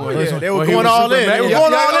first one, they were going all in. They were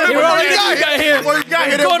going all in. Before you got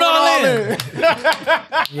here, Going all in.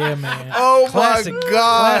 Yeah, man. Oh Classic, my God.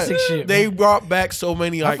 classic shit. they man. brought back so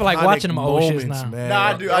many. I feel like iconic watching them old shits moments, now. man. Nah,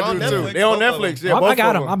 I do too. Netflix, They on both of Netflix. them. Yeah, I both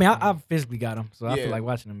got of them. I mean, I physically got them, so I Yeah. feel like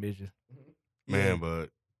watching them bitches. Man, but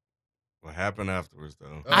what happened afterwards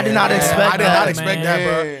though? I did not expect I did not that, expect man. that,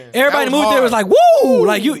 bro. Everybody in the was movie there was hard. like, "Woo!"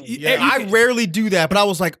 Like you. I rarely do that, but I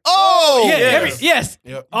was like, oh, Yes.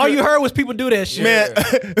 Yep. All you heard was people do that shit.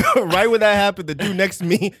 man. Right when that happened, the dude next to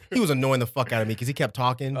me, he was annoying the fuck out of me because he kept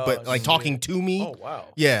talking, but like talking to me. Oh wow.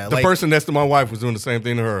 Yeah, The like, person next to my wife was doing the same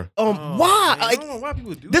thing to her. why? I Like, don't know why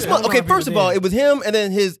people do this that. one, know okay. why people First of all, did. it was him, and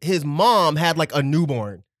then his mom had like a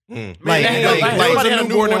newborn. Mm. Like, Everybody like, had a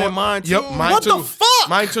newborn in mine too. Yep, mine what too. the fuck?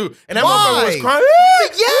 Mine too. And that Why? motherfucker was crying.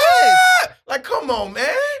 Yes. Like, come on,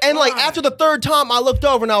 man. And like after the third time, I looked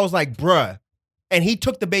over and I was like, bruh. And he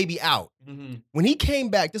took the baby out. When he came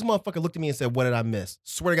back, this motherfucker looked at me and said, "What did I miss?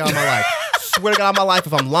 Swear to God on my life. Swear to God on my life.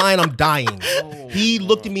 If I'm lying, I'm dying." He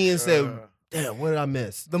looked at me and said, "Damn, what did I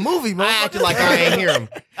miss?" The movie, man. I acted like I ain't hear him.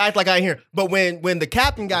 I acted like I ain't hear him. But when the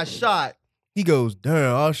captain got shot, he goes,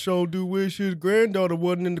 "Damn, I sure do wish his granddaughter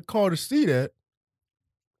wasn't in the car to see that."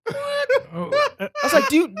 I was like,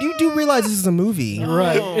 dude, you do realize this is a movie.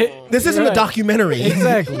 Right. This isn't a Right. documentary.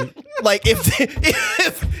 Exactly. Like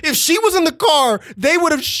if she was in the car, they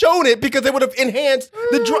would have shown it because they would have enhanced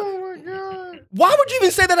the Why would you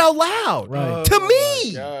even say that out loud? Right. To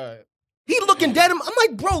me. God. He looking dead. I'm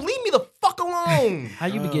like, bro, leave me the fuck alone. How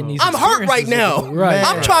you be getting these? I'm hurt right experiences? now. Right.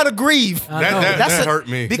 I'm trying to grieve. I know. That hurt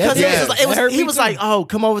me. Because Yeah. it was just like, That hurt he me was too. like, oh,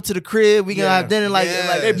 come over to the crib. We gonna have dinner. Like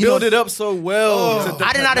They build it up so well.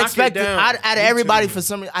 I did not expect it. Out of everybody, too. for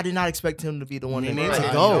some reason, I did not expect him to be the one to neither.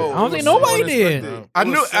 go. I don't think nobody did. I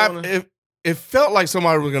knew it felt like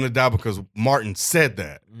somebody was gonna die because Martin said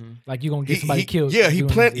that. Like you gonna get somebody killed. Yeah, he doing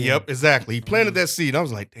planted. this, Yep, exactly. He planted that seed. I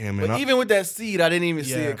was like, damn man. But even with that seed, I didn't even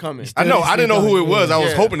see it coming. I know. I didn't know who it was. I was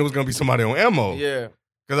Yeah. hoping it was gonna be somebody on ammo. Yeah.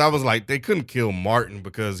 Because I was like, they couldn't kill Martin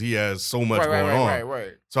because he has so much going on.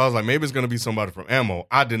 Right. So I was like, maybe it's gonna be somebody from ammo.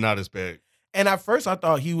 I did not expect. And at first, I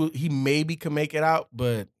thought he maybe could make it out,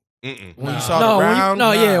 but Mm-mm. when you saw No, the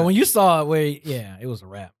round, when you saw it, it was a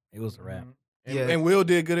wrap. It was a wrap. And Will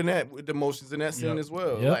did good in that with the motions in that scene as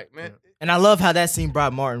well. Yep. Like, man. And I love how that scene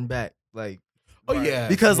brought Martin back. Like, oh yeah,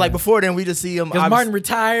 because like before then, we just see him. Because Martin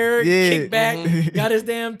retired, Yeah. kicked back, got his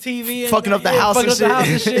damn TV, and Fucking up the house fucking and up the house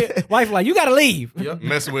and shit. shit. Wife like, you gotta leave.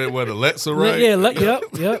 Messing with what Alexa, right?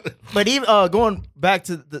 Yep. But even going back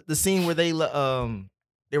to the scene where they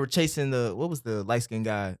were chasing what was the light skinned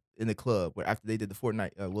guy in the club where after they did the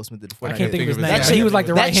Fortnite, Will Smith did the Fortnite. I can't think of his That name. chase- He was like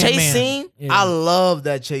the that right hand chase man. scene. Yeah. I love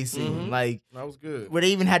that chase scene. Like That was good. where they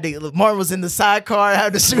even had to. Martin was in the sidecar,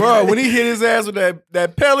 had to shoot. Bro, when he hit his ass with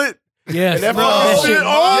that pellet, Yes. that Bro, fucking that shit shit.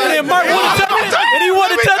 on. And then Martin wanted to touch it, and he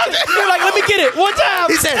wanted to touch it. He was like, let me get it one time.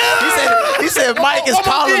 he said, Mike is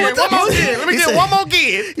calling me. One more again. Let me get one more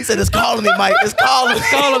again. He said, it's calling me, Mike. It's calling me.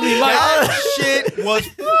 Calling me, Mike. That shit was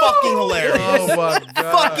fucking hilarious. Oh my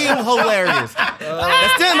God. Fucking hilarious.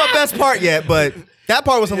 That's still my best part yet, but that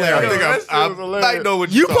part was I hilarious. think that shit was I hilarious. might know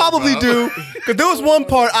what You you're talking probably about. do, because there was one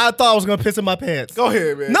part I thought I was gonna piss in my pants. Go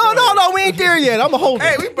ahead, man. No, we ain't there yet. I'm a hold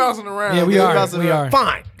Hey, it. we bouncing around. Yeah, we man. are. Bouncing We around. are.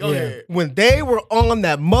 Fine. Go Yeah. ahead. When they were on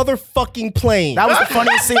that motherfucking plane. That was the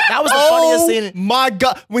funniest scene. That was the funniest scene. My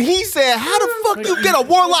God. When he said, how the fuck you get a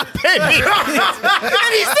warlock baby?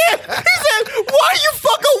 And he said, why you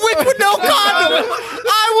fuck a witch with no condom?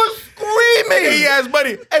 I was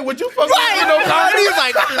would you fuck with no condom?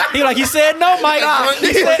 He was like, He said no, Mike.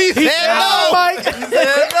 he said no. Mike.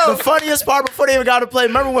 The funniest part before they even got to play,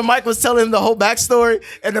 remember when Mike was telling him the whole backstory,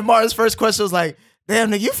 and then Martin's first question was like,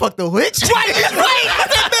 "Damn, nigga, you fucked the witch." Right.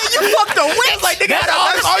 You fucked the witch. Like, nigga,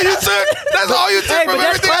 That's all you took. That's all you took Hey, from but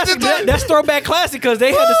that's everything I classic. just told. That's throwback classic because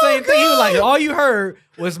they had the same thing. He was like, all you heard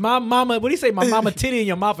was my mama. What do you say? My mama titty in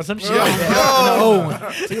your mouth or some shit like that. The old one.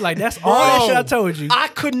 So you're like, that's all that shit I told you. I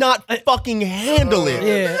could not fucking handle it.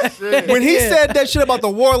 Yeah. When he Yeah. said that shit about the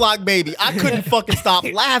warlock baby, I couldn't fucking stop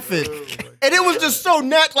laughing. And it was just so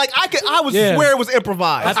natural. Like I would Yeah. swear it was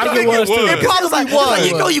improvised. I think it was too. It probably He was was.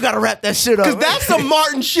 like, you know you gotta wrap that shit up. Because that's some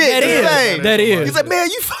Martin shit. That to is. say. That is. He's like, man,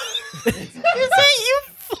 you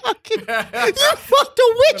fucked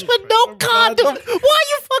a witch with no condom. Why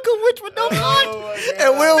you fuck a witch with no condom?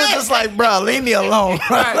 And Will was just like, bro, leave me alone.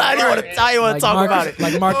 I didn't want to tell you, want to talk Marcus, about it.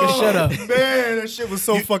 Like Marcus, shut up. Man, that shit was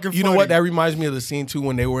so fucking funny. You know what? That reminds me of the scene too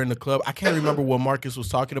when they were in the club. I can't remember what Marcus was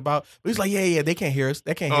talking about, but he's like, yeah, they can't hear us.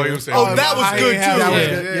 They can't Oh, hear he us. was saying Oh, that was good too. That was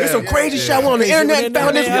good. There's some crazy shit I went on the internet and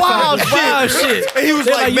found this wild shit. And he was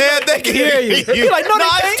They're like, man, they can hear you. He's like, no, Nah,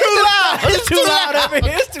 they it's can't. too loud. It's too loud over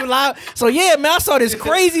here. It's too loud. So yeah, man, I saw this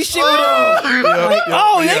crazy shit with him. Like,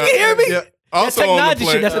 oh, they can hear me. Yeah. Also technology on the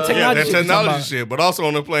plane, shit, that's the technology that shit you're talking technology about. shit. But also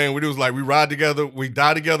on the plane, we was like, we ride together, we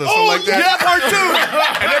die together, something Oh, like that. that part too.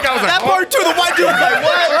 And that guy was like, That part too. The white dude was like,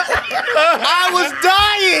 what? I was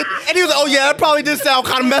dying. And he was like, oh yeah, that probably did sound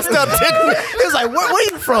kind of messed up, didn't it? He was like, where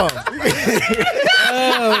you from?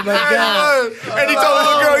 Oh my god. And he told the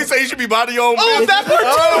little girl, he said, you should be minding your own Oh, business. that part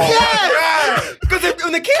too. Yeah. Because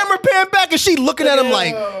when the camera panned back and she looking at him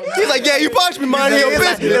like, he's like, yeah, you probably should be minding your He's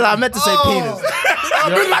like, business. I meant to say penis.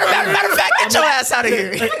 Matter of fact, get your ass out of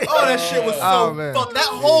here. Oh, that shit was so Oh, man. fuck. That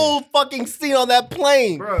whole fucking scene on that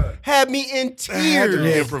plane had me in It had to be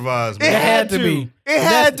tears. improvised, It man. had to be. It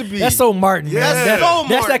had to be. That's so Martin, man. That's That's, so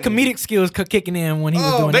that's that Martin. comedic skills kicking in when he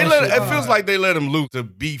was doing They that let shit. it feels like they let him loose to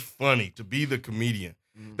be funny, to be the comedian.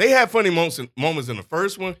 They had funny moments in the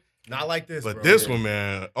first one, Not like this, but this one,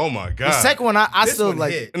 man, oh my god. The second one, I This still one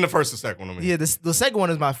like. hit. in the first and second one, I mean. Yeah, the second one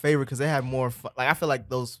is my favorite because they have more. Like I feel like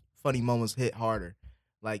those funny moments hit harder.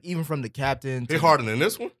 Like even from the captain. Hit harder than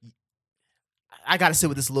this one. I got to sit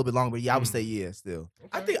with this a little bit longer, but yeah, I would say yeah, still.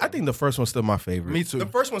 I think the first one's still my favorite. Me too. The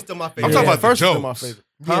first one's still my I'm favorite. talking about the First is my jokes. favorite.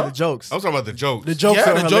 Yeah, the jokes. I was talking about the jokes. The jokes Yeah,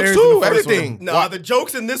 are the jokes hilarious too, in the first everything. one. No, the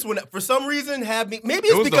jokes in this one, for some reason, have me. Maybe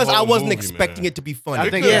It it's was the because I whole wasn't movie, expecting man. it to be funny. I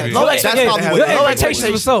think could yeah, be. Low That's expectations. probably Yeah, what your it is.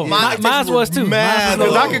 expectations was so. Mine was too. mad.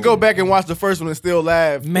 Because I low. could go back and watch the first one and still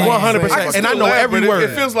laugh. Man. 100%. I can And I still know laugh, every but word.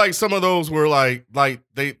 It feels like some of those were like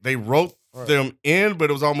they wrote them in, but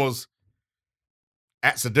it was almost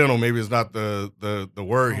accidental. Maybe it's not the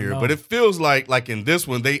word here, know. but it feels like in this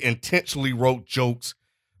one they intentionally wrote jokes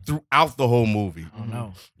throughout the whole movie. I don't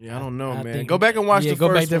know. Yeah, I don't know, I man. think- Go back and watch yeah, the go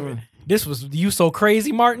first back to- one. This was You So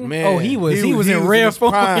Crazy, Martin. Man, Oh, he was in he rare his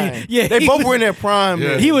form. prime. Yeah, they he both was- were in their prime. Yeah.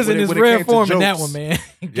 man, He was when in it- his when it rare came to form in that jokes. one, man.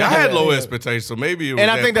 Yeah, I had low Yeah. expectations, so maybe it was And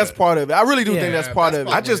I think that's bad. part of it. I really do Yeah. think that's part of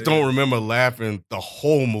it. I just don't remember laughing the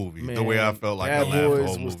whole movie the way I felt like I Bad laughed the Boys whole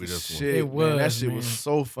was movie. the This one. shit, It man. That was, shit man. was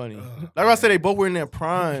so funny. Like I said, they both were in their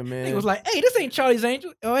prime, man. He was like, "Hey, this ain't Charlie's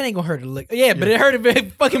Angel. Oh, it ain't gonna hurt a lick." Yeah, but it hurt a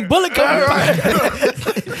big fucking bullet coming.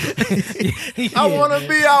 I wanna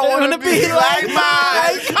be like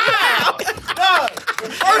Mike.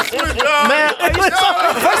 Man,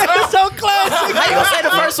 it's so classic. How you gonna say the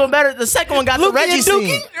first one better? The second one got the Luke Reggie and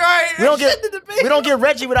scene. Dookie? We don't get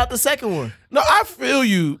Reggie without the second one. No, I feel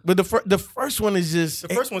you, but the first one is just.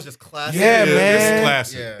 The first one's just classic. Yeah, This man. is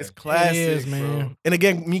classic. Yeah. It's classic, It is, man. And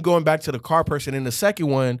again, me going back to the car person in the second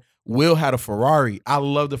one, Will had a Ferrari. I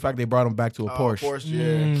love the fact they brought him back to a Porsche. Porsche,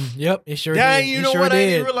 yeah. Yep, it sure Dang, did. you He know sure what? I did.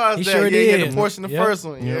 didn't realize He that. sure Yeah, did. he had the Porsche in the Yep. first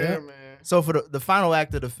one. Yeah, Yep. man. So for the final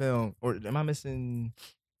act of the film, or am I missing?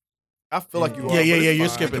 I feel like you Yeah, are. yeah, but yeah, it's you're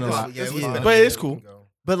fine. skipping a It's lot. fine. Yeah, It's we fine. spent a But minute. it's cool.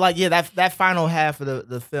 But like, yeah, that final half of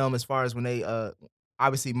the film, as far as when they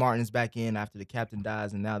obviously Martin's back in after the captain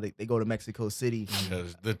dies, and now they go to Mexico City.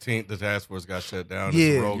 Because the task force got shut down. Yeah.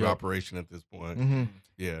 It's a rogue Yep. operation at this point. Mhm.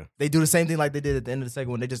 Yeah. They do the same thing like they did at the end of the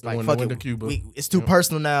second one. They just like When fuck they went it, to Cuba. it's too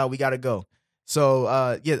personal now. We gotta go.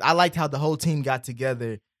 So yeah, I liked how the whole team got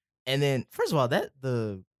together. And then first of all, that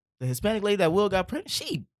the Hispanic lady that Will got pregnant,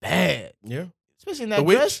 she bad, Yeah. especially in that The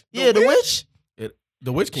witch? dress. Yeah, the witch.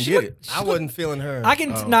 The witch can She get look- it. I wasn't feeling her. I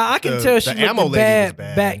can Oh. I can The- tell the she ammo looked lady bad, was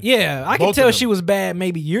bad. back. Yeah, I can Both of tell them. she was bad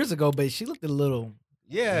maybe years ago, but she looked a little.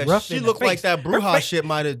 Yeah, rough she in the looked like face. that Her Bruja face- shit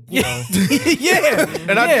might have, you know. yeah,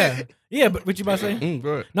 And I yeah, yeah. But what you about to say? Go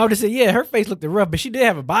ahead. No, just say yeah. Her face looked rough, but she did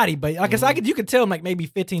have a body. But like I said, you could tell like maybe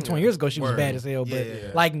 15, 20 years ago she was Word. bad as hell. But Yeah.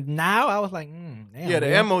 like now, I was like, Damn, Yeah, the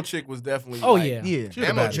Will. ammo chick was definitely. Oh like, yeah. Yeah. She was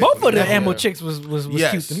a Ammo bad chick. chick. Both of the Yeah. ammo chicks was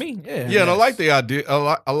Yes. cute to me. Yeah. Yeah, and I like the idea.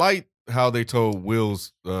 I like how they told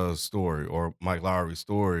Will's story or Mike Lowry's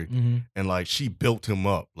story, Mhm. and like she built him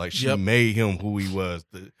up, like she Yep. made him who he was.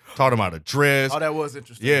 Taught him how to dress. Oh, that was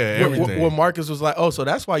interesting. Yeah, When- everything. when Marcus was like, "Oh, so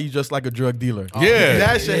that's why you just like a drug dealer." Yeah.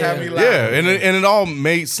 that shit had me laughing. Yeah, and it all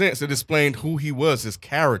made sense. It explained who he was, his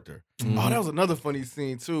character. Oh, that was another funny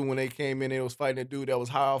scene too when they came in. They was fighting a dude that was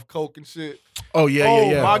high off coke and shit. Oh yeah, oh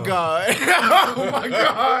yeah, yeah. my god! oh my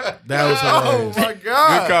god! That was Oh hilarious. my Good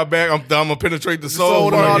god! cop back. I'm gonna penetrate the The soul.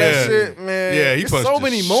 soul and all yeah. that shit, man. Yeah, he There's punched so the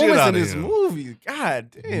many shit moments out in of this him. movie. God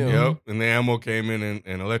damn. Yep, and the ammo came in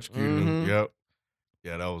and electrocuted him. Mhm. Yep.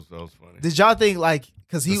 Yeah, that was funny. Did y'all think like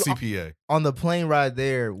because The he CPA. on the plane ride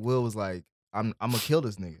there, Will was like, I'm gonna kill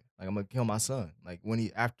this nigga. Like I'm gonna kill my son. Like when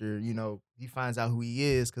he after he finds out who he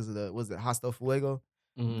is because of the Hostel Fuego,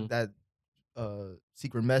 Mhm. that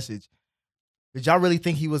secret message. Did y'all really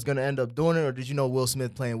think he was gonna end up doing it, or did you know Will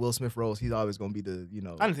Smith playing Will Smith roles? He's always gonna be the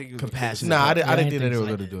I didn't think he was compassionate. Nah, I part. didn't I think didn't that they think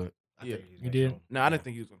were so. going to do it. Yeah, You did? No, I didn't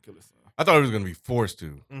think he was gonna kill his son. I thought he was gonna be forced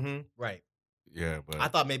to. Mm-hmm. Right. Yeah, but I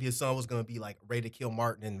thought maybe his son was gonna be like ready to kill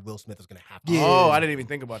Martin, and Will Smith was gonna have to. Yeah. Oh, I didn't even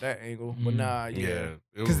think about that angle. But Mm. nah, yeah, yeah.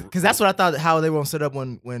 it was- Because that's what I thought how they were gonna set up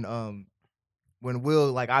when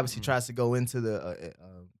Will like obviously Mhm. tries to go into the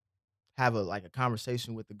have a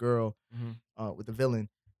conversation with the girl Mhm. with the villain,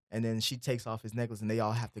 and then she takes off his necklace and they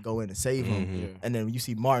all have to go in and save him. Mhm. Yeah. And then you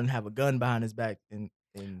see Martin have a gun behind his back and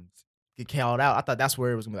get called out. I thought that's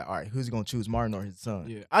where it was gonna be like, all right, who's gonna choose, Martin or his son?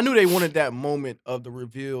 Yeah, I knew they wanted that moment of the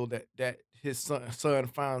reveal that his son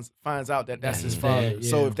finds out that that's his Yeah, father.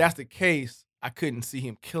 So yeah. if that's the case, I couldn't see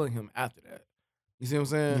him killing him after that. You see what I'm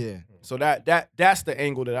saying? Yeah. So that's the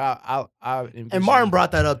angle that I envisioned. And Martin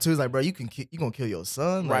brought that up too. He's like, bro, you gonna kill your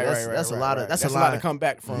son? Like, right, that's a lot of that's a lot to come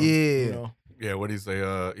back from. Yeah. you know? yeah. What he say?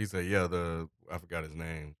 He said, yeah. I forgot his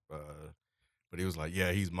name. But he was like,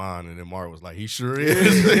 yeah, he's mine. And then Martin was like, he sure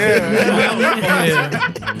is.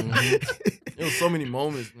 There was so many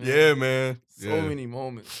moments, man. Yeah, man. So Yeah. many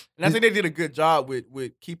moments. And I think they did a good job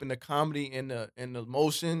with keeping the comedy and the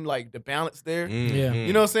emotion, like the balance there. Yeah. Mhm.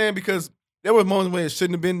 You know what I'm saying? Because there were moments where it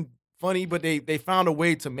shouldn't have been funny, but they found a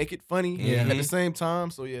way to make it funny Yeah. at the same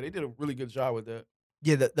time. So yeah, they did a really good job with that.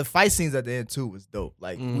 Yeah, the fight scenes at the end too was dope.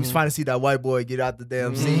 Like we was Mhm. finally see that white boy get out the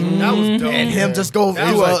damn Mhm. scene. That was dope. And him Yeah. just go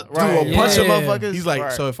That do was a like- right. do a bunch of Yeah. motherfuckers. He's like,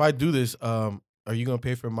 Right. so if I do this, are you gonna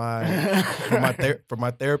pay for my for my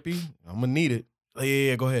therapy? I'm gonna need it. Oh,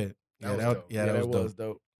 yeah, go ahead. That was dope. That was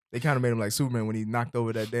dope. they kind of made him like Superman when he knocked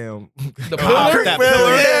over that damn The concrete That pillar.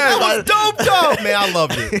 pillar. Yeah, That was dope, dope. Man, I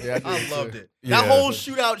loved it. Yeah, I did I too. loved it. Yeah. That whole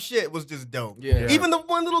shootout shit was just dope. Yeah. Even the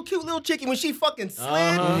one little cute little chickie when she fucking slid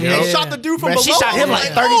Uh-huh. and Yeah. shot the dude from Man, below. she shot him I was like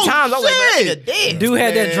 30 oh, times. I was like, man, shit. nigga dead. Dude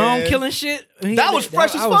had that drone Man. killing shit. He That had was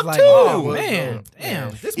fresh as I was fuck, like, too. Oh Was man, dope.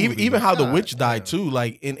 damn. This movie Even how the God witch died damn. too,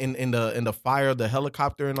 like in the fire of the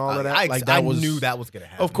helicopter and all of that. I Like that was knew that was gonna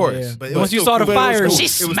happen. Of course. Yeah. But it Once was you still saw the cool. But it fire, was She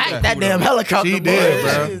cool. It was smacked cool, that damn though. helicopter. She boy.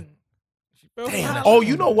 did, bro. Damn. Oh,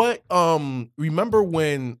 you know what? Remember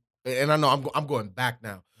when? And I know I'm going back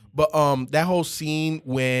now, but that whole scene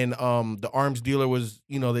when the arms dealer was,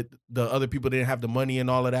 that the other people didn't have the money and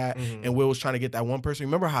all of that, Mhm. and Will was trying to get that one person.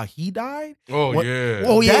 Remember how he died? Oh, What- yeah.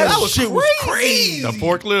 Oh yeah, That shit was crazy. The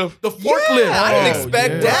forklift. The forklift. Yeah, I didn't Oh,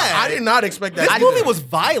 expect yeah. that. I did not expect that. This either. movie was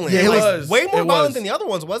violent. Yeah, it It was was. way more It violent was. than the other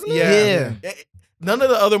ones, wasn't it? Yeah. Yeah. None of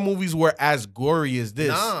the other movies were as gory as this.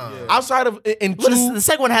 Nah. Yeah. Outside of in Well, two, the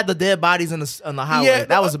second one had the dead bodies on the highway.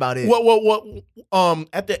 That was about it. What?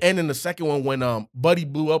 At the end in the second one when Buddy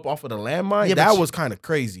blew up off of the landmine, Yeah, but that you- was kind of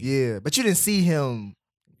crazy. Yeah, but you didn't see him.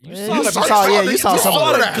 You Yeah, saw you the- saw- you yeah, the- you saw some all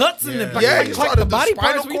of of that. that. guts and the Yeah, like, you like saw the body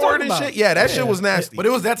spinal parts. What you cord talking and about? shit. Yeah, that shit was nasty. But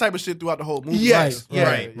it was that type of shit throughout the whole movie. Yes, Right, yeah.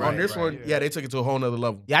 right, On this right, one, yeah. they took it to a whole nother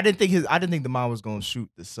level. Yeah, I didn't think the mom was gonna shoot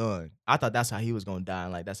the son. I thought that's how he was gonna die,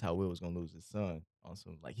 and like that's how Will was gonna lose his son.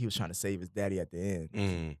 Also, like he was trying to save his daddy at the end.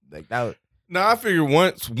 Mm. Like that. Was, Now I figured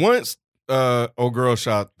once old girl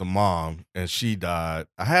shot the mom and she died,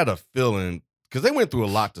 I had a feeling because they went through a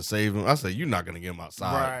lot to save him. I said, "You're not gonna get him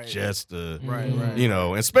outside Right. just to, Right,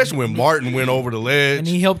 right. especially when Martin went over the ledge." And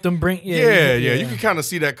he helped them bring. Yeah. You can kind of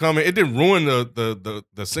see that coming. It didn't ruin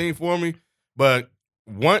the scene for me, but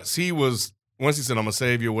once he said, "I'm gonna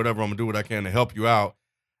save you," or whatever, I'm gonna do what I can to help you out.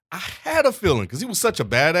 I had a feeling because he was such a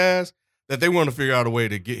badass that they wanted to figure out a way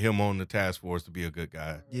to get him on the task force to be a good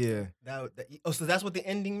guy. yeah, So that's what the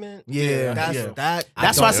ending meant? Yeah. That's Yeah.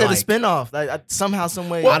 that's why I said like. the spinoff. Like somehow, some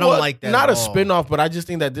way. Well, I don't like that Not at a all. spinoff, but I just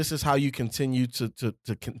think that this is how you continue to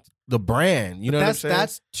the brand. You know what I'm saying?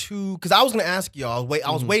 That's too, because I was going to ask you, I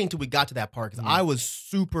was Mhm. waiting till we got to that part because Mhm. I was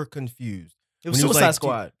super confused. it was when he was Suicide like,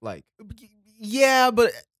 Squad. Like Yeah,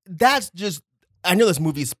 but that's just I know this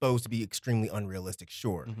movie is supposed to be extremely unrealistic,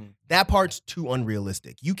 sure. That part's too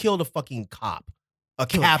unrealistic. You killed a fucking cop, a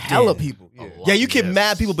captain. Hella people. Yeah, you killed Yes.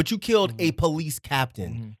 mad people, but you killed a police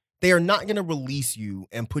captain. They are not going to release you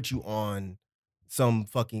and put you on some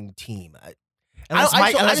fucking team. Unless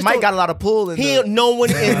I just Mike don't- got a lot of pull. In He, no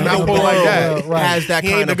one in Not the pull world like that. Right. has that He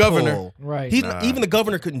kind ain't of the governor. pull. Right. Nah. Even the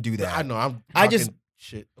governor couldn't do that. I know. I'm. I just- talking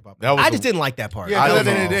shit about That was I a- just didn't like that part. Yeah, I because at don't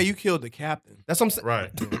the end of the know. day, you killed the captain. That's what I'm saying.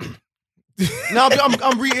 Right. No,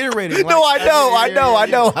 I'm reiterating. No, like, I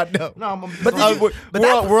know. No, I'm, But I'm-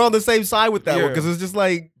 We're on the same side with that one Yeah. because it's just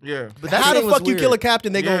like, yeah. But that how the thing was fuck you kill a weird.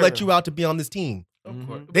 captain? They gonna Yeah. let you out to be on this team?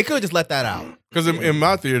 They could have just let that out. Because in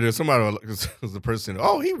my theater, somebody was the person,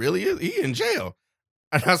 oh, he really is. He in jail.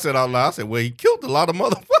 And I said out loud, I said, well, he killed a lot of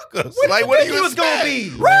motherfuckers. Like, what do you was gonna expect? be?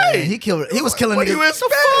 Right. He was killing What do niggas. you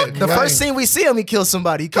expect? The first scene we see him, he kills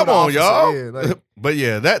somebody. He Come killed an on, y'all. officer. Yeah, like- But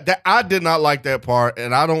yeah, that I did not like that part,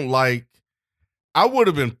 and I don't like. I would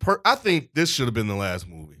have been. I think this should have been the last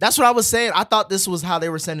movie. That's what I was saying. I thought this was how they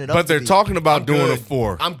were setting it up. But to they're be. talking about I'm doing good. a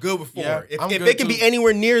 4. I'm good with 4. Yeah, if I'm if good it can be too.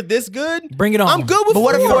 anywhere near this good, Bring it on. I'm good with But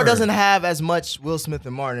what if 4. 4 doesn't have as much Will Smith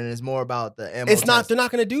and Martin, and it's more about the MO It's not. test? They're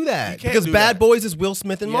not going to do that You can't because do Bad that. Boys is Will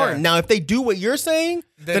Smith and Yeah. Martin. Now, if they do what you're saying,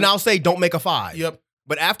 then I'll say don't make a 5. Yep.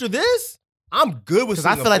 But after this, I'm good with. Because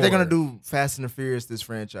I seeing feel like a they're 4. gonna do Fast and the Furious this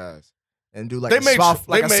franchise and do like They a may soft,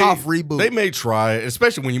 tr- like they a may- soft reboot. They may try it,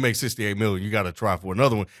 especially when you make 68 million. You got to try for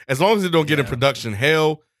another one. As long as it don't get in production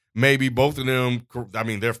hell, maybe both of them. I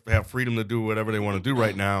mean, they have freedom to do whatever they want to do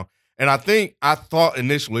right now. And I thought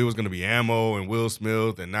initially it was going to be Ammo and Will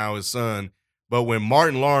Smith and now his son. But when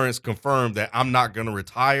Martin Lawrence confirmed that I'm not going to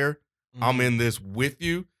retire, I'm in this with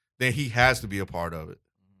you, then he has to be a part of it.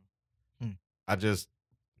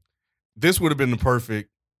 This would have been the perfect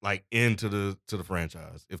like end to the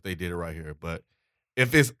franchise if they did it right here. But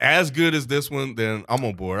if it's as good as this one, then I'm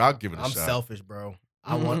on board. I'll give it a I'm shot. selfish, bro.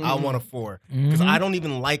 I want a 4 Mm-hmm. because I don't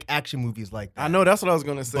even like action movies like that. I know that's what I was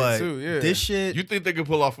gonna say but too. Yeah, this shit, You think they could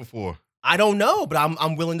pull off a 4? I don't know, but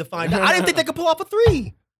I'm willing to find out. I didn't think they could pull off a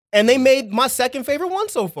 3, and they made my second favorite one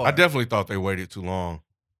so far. I definitely thought they waited too long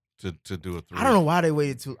to do a 3. I don't know why they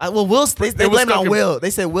waited too. Well, Will they It was blamed it stuck on in- Will. They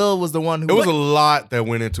said Will was the one who. It was a lot that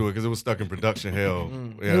went into it because it was stuck in production hell.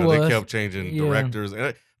 Yeah, It they was. kept changing Yeah. directors.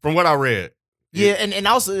 And from what I read, yeah, and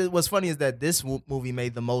also what's funny is that this movie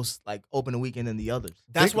made the most like opening weekend than the others.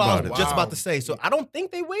 That's Think what I about was it. just about to say. So I don't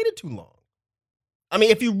think they waited too long. I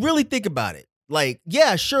mean, if you really think about it, like,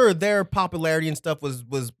 yeah, sure, their popularity and stuff was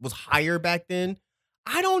higher back then.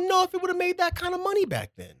 I don't know if it would have made that kind of money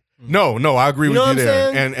back then. No, I agree You with know you what I'm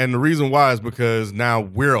there. saying? And the reason why is because now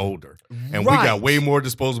we're older and we Right. got way more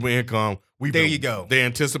disposable income. There you go. The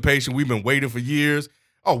anticipation, we've been waiting for years.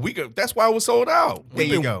 Oh, that's why it was sold out. There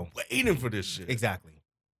you been go. Waiting for this shit. Exactly.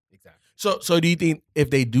 So do you think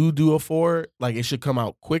if they do a 4, like it should come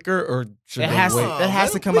out quicker or should It they has to. wait? That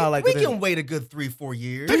has to come out like we within- can wait a good 3-4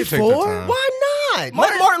 years. They can take their time. Why not?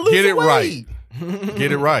 Let Martin lose Get it weight.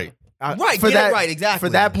 Get it right. Right, for get that, it right, exactly.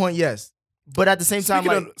 For that point, yes. But at the same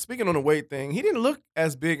time, Speaking on the weight thing, he didn't look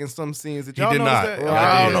as big in some scenes. Did He y'all did notice not. that? Yeah, I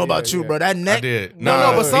I don't did. know about you, bro. That I neck. did.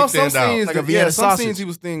 No, but he some thinned out. scenes, Like a Vienna some sausage. scenes he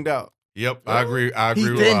was thinned out. Yep, I agree. He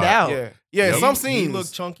with thinned Rod. out. Yeah, Yep. some He scenes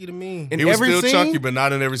looked chunky to me. in He was every still scene, chunky, but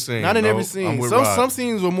not in every scene. not in every No, I'm scene. with Some Rod.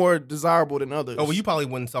 scenes were more desirable than others. Oh well, you probably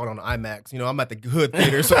wouldn't saw it on IMAX. You know, I'm at the hood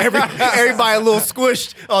theater, so everybody a little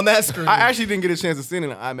squished on that screen. I actually didn't get a chance to see it in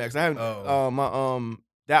the IMAX. I haven't. Oh.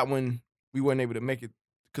 That one we weren't able to make it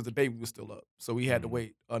because the baby was still up, so we had to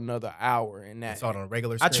wait another hour. And that saw it on a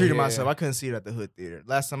regular I screen. treated Yeah. myself. I couldn't see it at the Hood Theater.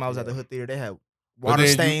 Last time I was at the Hood Theater, they had But water then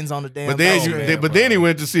you- stains on the damn. But then, phone. then he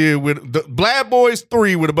went to see it with the Bad Boys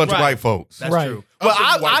 3 with a bunch of Right. white folks. That's Right. true. Well,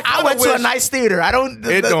 I went to a nice theater. I don't.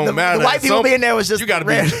 It don't matter. The white people Some- being there was just. You got to be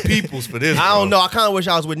random. with the peoples for this. I don't bro. know. I kind of wish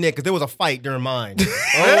I was with Nick because there was a fight during mine.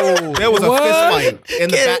 Oh, There was a What? fist fight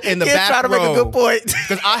in the Kid- back. In the kid back trying to make a good point.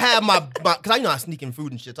 Because I had because I know I sneak in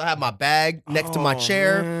food and shit. So I had my bag next to my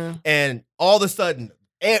chair, man. and all of a sudden,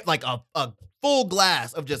 like a full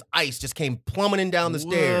glass of just ice just came plummeting down the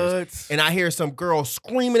stairs. What? And I hear some girl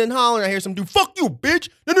screaming and hollering. I hear some dude, "Fuck you, bitch!"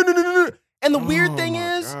 No. And the weird thing Oh,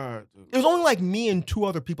 my is, God, dude. it was only like me and 2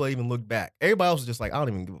 other people that even looked back. Everybody else was just like, I don't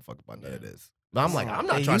even give a fuck about none of this. But I'm like, I'm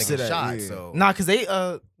not They trying to used get that, shot. yeah. So Nah, because they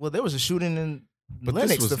well, there was a shooting in But this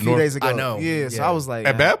Lennox was a few North- days ago. I know. Yeah, so Yeah. I was like,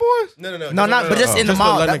 At Bad Boys? no. no, not, but just in the Just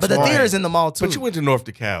mall. the Lennox But the Mall. theater's in the mall too. But you went to North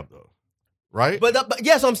DeKalb, though, right? But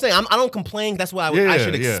yes, I'm saying I don't complain. That's what I Yeah,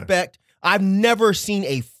 should yeah. expect. I've never seen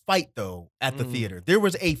a fight though at the Mm. theater. There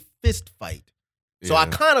was a fist fight, so I Yeah.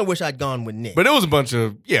 kind of wish I'd gone with Nick. But it was a bunch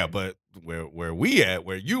of but where we at,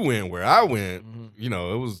 where you went, where I went, Mhm.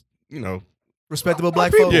 it was Respectable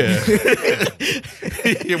black folk. yeah,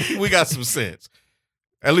 Yeah, we got some sense.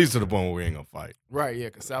 At least to the point where we ain't gonna fight. Right, yeah,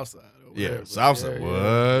 because Southside. over Yeah, there, but Southside. yeah,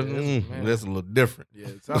 What? yeah, man. That's a little different. Yeah,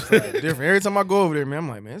 Southside is different. Every time I go over there, man, I'm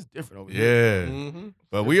like, man, it's different over here. Yeah, Mm-hmm.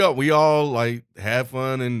 but we all like had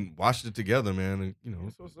fun and watched it together, man. And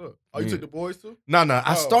That's what's up. Oh, you took the boys too? No. I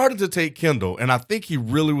Oh. started to take Kendall, and I think he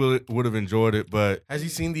really would have enjoyed it, but Has he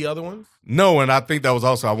seen the other ones? no. And I think that was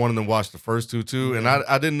also I wanted him to watch the first two too, and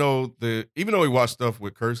I didn't know even though he watched stuff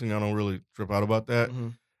with cursing, I don't really trip out about that.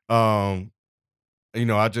 Mhm. You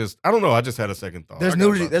know, I don't know. I just had a second thought. There's I got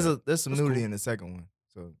nudity. about that. There's some nudity in the second one.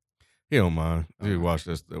 So He don't mind. He watch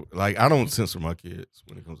this. Like I don't censor my kids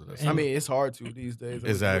when it comes to that. I stuff. mean, it's hard to these days.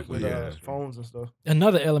 Exactly, With, yeah. phones and stuff.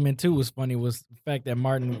 Another element too was funny was the fact that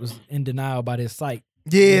Martin was in denial about his sight.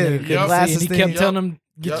 yeah, And the he couldn't see, glasses and he thing. kept telling him,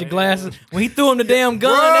 "Get Yep. your glasses." When he threw him the damn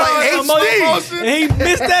gun, Right, that was slow motion, and he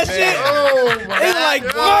missed that shit. Oh my He was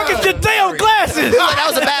like, "Marcus, your damn glasses!" That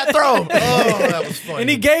was a bad throw. Oh, that was funny.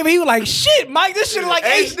 And he was like, "Shit, Mike, this shit is like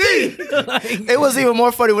HD." Like, It was even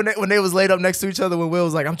more funny when they was laid up next to each other. When Will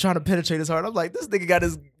was like, "I'm trying to penetrate his heart." I'm like, "This nigga got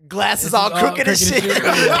his glasses all crooked and shit."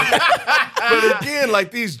 But again,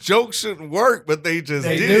 like these jokes shouldn't work, but they just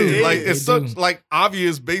They did. do. Like They it's do. such like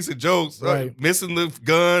obvious basic jokes, Right. missing the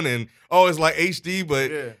gun and it's like HD,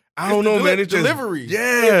 but Yeah. I don't know, man. It just delivery.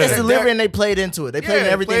 yeah, It's delivery, and they played into it. They played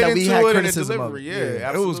into everything that we had criticism of. Yeah, it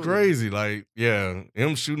absolutely. was crazy. Like, yeah,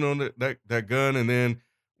 him shooting on that gun, and then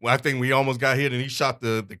I think we almost got hit, and he shot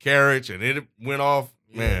the carriage, and it went off.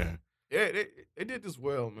 Man, Yeah, they did this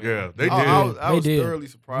well, man. Yeah, they I did. was They did. thoroughly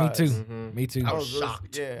surprised. me too. Mhm. Me too. I I was was really,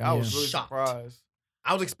 shocked. Yeah, I was Yeah. really Shocked. surprised.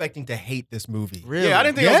 I was expecting to hate this movie. Really? Yeah, I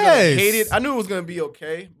didn't think I was gonna Yes. hate it. I knew it was gonna be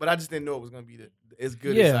okay, but I just didn't know it was gonna be as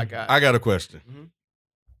good as Yeah. I got. I got a question. Mhm.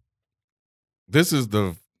 This is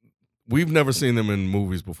we've never seen them in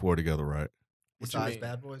movies before together, right? What you Besides mean?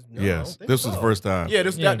 Bad Boys? No, I Yes, don't think this was so. the first time. Yeah,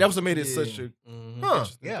 Yeah. that was what made it Yeah. such a Mhm. Huh,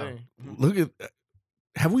 interesting yeah. thing. Mhm. Look at,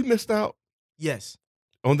 have we missed out Yes.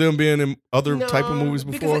 on them being in other type of No, movies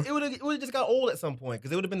before? Because it would have just got old at some point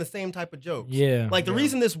because it would have been the same type of jokes. Yeah. Like the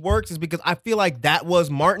reason this works is because I feel like that was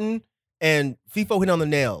Martin and FIFO hit on the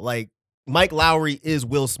nail. Like Mike Lowry is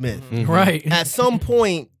Will Smith. Mhm. Right. At some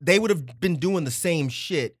point, they would have been doing the same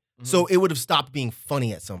shit. So it would have stopped being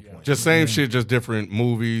funny at some point. Just same shit, just different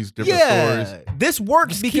movies, different yeah, stories. this works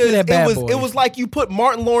Just keep because it at it Bad was Boys. it was like you put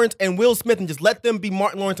Martin Lawrence and Will Smith and just let them be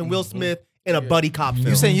Martin Lawrence and Will Smith in a buddy cop film.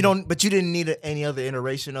 You saying you don't, but you didn't need any other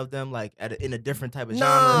iteration of them, like in a different type of genre.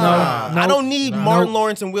 Nah, No, I don't need no. Martin Nope.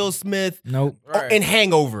 Lawrence and Will Smith Nope. Right. in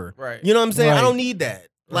Hangover. Right. You know what I'm saying? I Right. don't need that.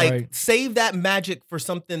 Like, Right. save that magic for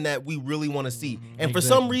something that we really want to see. Mhm. And for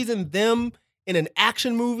some Exactly. reason, them in an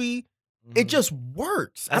action movie, it just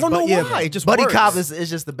works. I That's don't know bu- yeah, why. It just Buddy works. Cop is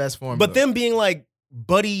just the best form. But them being like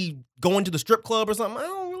Buddy going to the strip club or something, I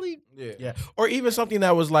don't really. Yeah. Yeah, or even something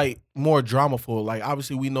that was like more dramaful. Like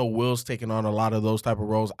obviously, we know Will's taking on a lot of those type of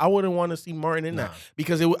roles. I wouldn't want to see Martin in that Nah.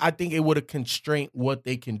 because I think it would have constrained what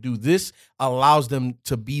they can do. This allows them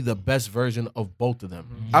to be the best version of both of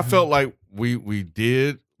them. I felt like we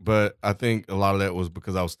did, but I think a lot of that was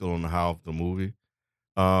because I was still in the high of the movie.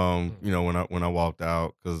 You know, when I walked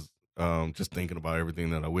out, because just thinking about everything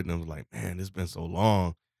that I witnessed, I was like, man, it's been so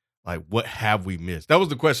long. Like, what have we missed? That was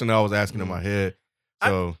the question that I was asking in my head.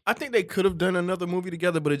 So, I think they could have done another movie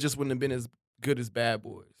together, but it just wouldn't have been as good as Bad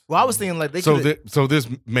Boys. well, I was thinking like they so, could. so this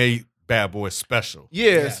made Bad Boys special.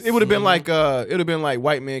 Yes, it would have been Mhm. like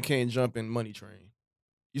White Man Can't Jump and Money Train.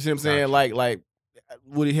 You see what I'm saying? Like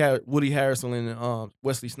Woody Harrelson and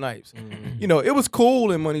Wesley Snipes. You know, it was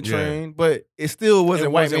cool in Money Yeah. Train, but it still wasn't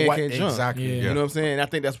It White wasn't Man White- Can't Jump. exactly. Yeah. You know what I'm saying? I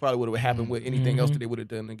think that's probably what would have happened with anything else that they would have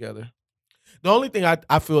done together. The only thing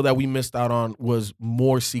I feel that we missed out on was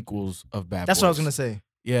more sequels of Bad Boys. That's what I was gonna say.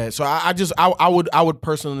 Yeah, so I would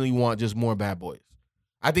personally want just more Bad Boys.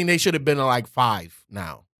 I think they should have been like 5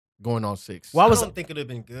 now, going on 6. Well, I I was don't think it'd have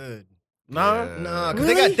been good. Nah, Yeah. Nah, because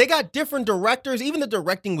Really? they got different directors. Even the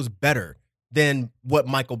directing was better than what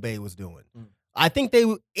Michael Bay was doing. I think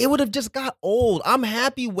it would have just got old. I'm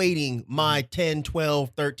happy waiting my 10,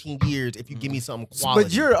 12, 13 years if you give me something quality.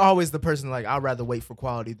 But you're always the person like I'd rather wait for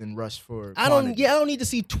quality than rush for. I don't quantity. I don't need to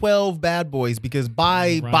see 12 Bad Boys because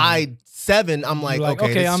by Right. 7 I'm like, You're like,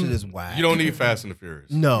 okay, okay, this I'm- shit is whack. You don't need Fast and the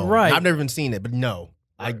Furious. No. Right. I've never even seen it, but no.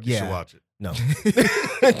 You should watch it. No.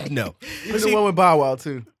 No. Even the one with Bow Wow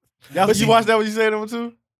too. You watched that when you said number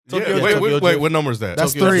 2? Yeah, Tokyo wait, Drift. what number is that?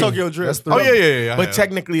 That's Tokyo three. Drift. Tokyo Drift. That's three. Oh yeah. I But have.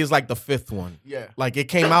 technically, it's like the 5th one. Yeah. Like it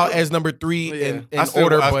came out as number 3 Yeah. in I still-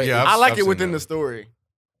 order, I- but yeah, I like I've it seen within that. the story.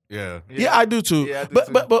 Yeah. yeah, I do too. Yeah, I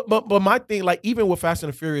do but, too. but my thing, like even with Fast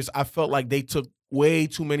and the Furious, I felt like they took way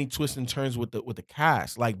too many twists and turns with the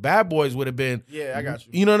cast. Like Bad Boys would have been. Yeah, I got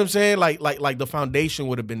you. You know what I'm saying? Like the foundation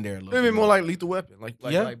would have been there. A little Maybe bit more like Lethal Weapon, like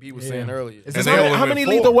Yeah. B was saying earlier. Is And this they how- only how went many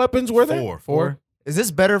four. Lethal Weapons were there? Four. Is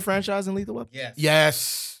this better franchise than Lethal Weapon? Yes.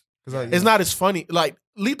 Yes. Because It's not as funny. Like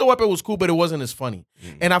Lethal Weapon was cool, but it wasn't as funny.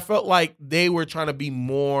 Mm. And I felt like they were trying to be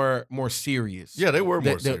more serious. Yeah, they were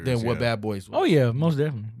more than serious, what yeah. Bad Boys was. Oh yeah, most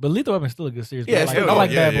definitely. But Lethal Weapon's still a good series. Yeah, but it's I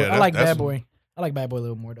like still- Bad Boy. yeah, I like that's- Bad Boy. I like Bad Boy a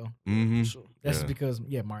little more though. Mm-hmm. That's Yeah. because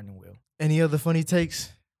Martin and Will. Any other funny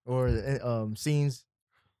takes or scenes?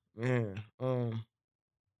 Man,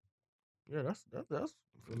 yeah, that's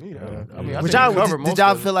for me. Yeah. I mean, I Did think y'all, we covered did most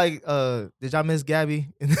y'all of it. feel like did y'all miss Gabby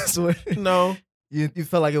in this one? No. You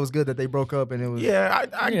felt like it was good that they broke up and it was Yeah,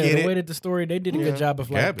 I Yeah, get the way it. that the story they did a Yeah. good job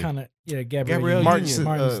of like Gabby. kind of Gabrielle Gabrielle Martin's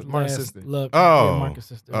Union. Martin's last sister. look. Oh. Yeah, Marcus'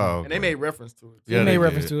 sister. Oh, And they made reference to it. They Yeah, made they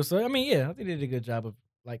reference did. to it. So I mean, yeah, I think they did a good job of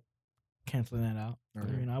like canceling that out.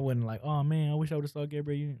 You know, I wasn't like, oh man, I wish I would have saw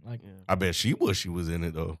Gabrielle Union. Like, I bet she wish she was in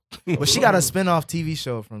it though. But she got a spin-off TV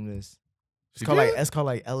show from this. She It's called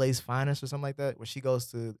like LA's Finest or something like that, where she goes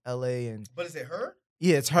to LA and But is it her?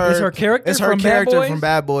 yeah, it's her. is her character? It's her from character Bad Boys? from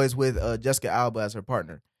Bad Boys with Jessica Alba as her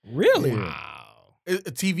partner. Really? Wow. A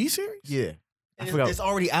TV series? Yeah, I And forgot. it's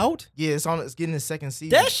already out? Yeah, it's getting its second season.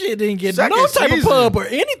 That shit didn't get Second no type season. of pub or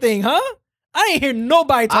anything, huh? I ain't hear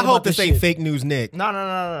nobody I talk hope about this this ain't shit. fake news, Nick. No, hold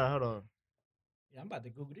on. Yeah, I'm about to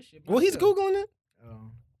Google this shit. Well, he's myself. Googling it.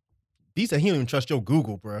 Oh. B said he don't even trust your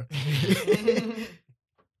Google, bro.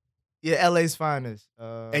 Yeah, LA's Finest.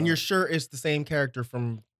 And you're sure it's the same character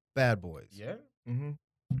from Bad Boys? Yeah. Mhm.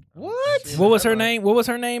 What? What was her name? What was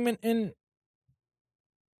her name in?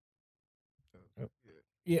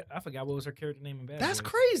 Yeah, I forgot what was her character name in Bad That's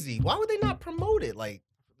Boys. crazy. Why would they not promote it? Like,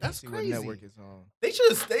 that's Let's see what crazy. network it's on. They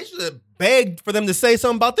should have begged for them to say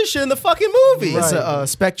something about this shit in the fucking movie. It's a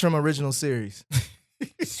Spectrum original series.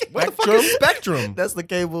 What the fuck is Spectrum? That's the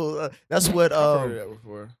cable. That's what. I've heard of that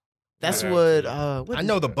before. That's Yeah, what. What I is-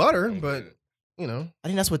 know the butter, but you know, I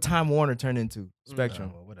think that's what Time Warner turned into.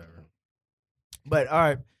 Spectrum. well, whatever. But all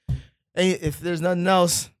right. Hey, if there's nothing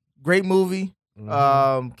else, great movie.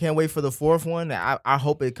 Can't wait for the fourth one. I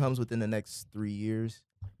hope it comes within the next 3 years.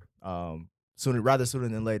 Rather sooner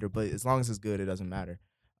than later. But as long as it's good, it doesn't matter.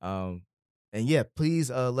 And yeah, please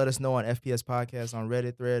let us know on FPS Podcast on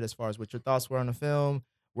Reddit thread as far as what your thoughts were on the film.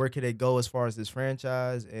 Where could it go as far as this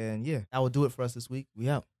franchise? And yeah, that will do it for us this week. We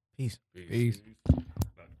out. Peace. Peace.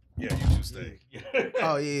 Yeah, you should stay.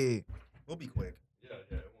 Oh yeah. We'll be quick.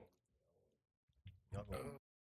 Yeah. Y'all go.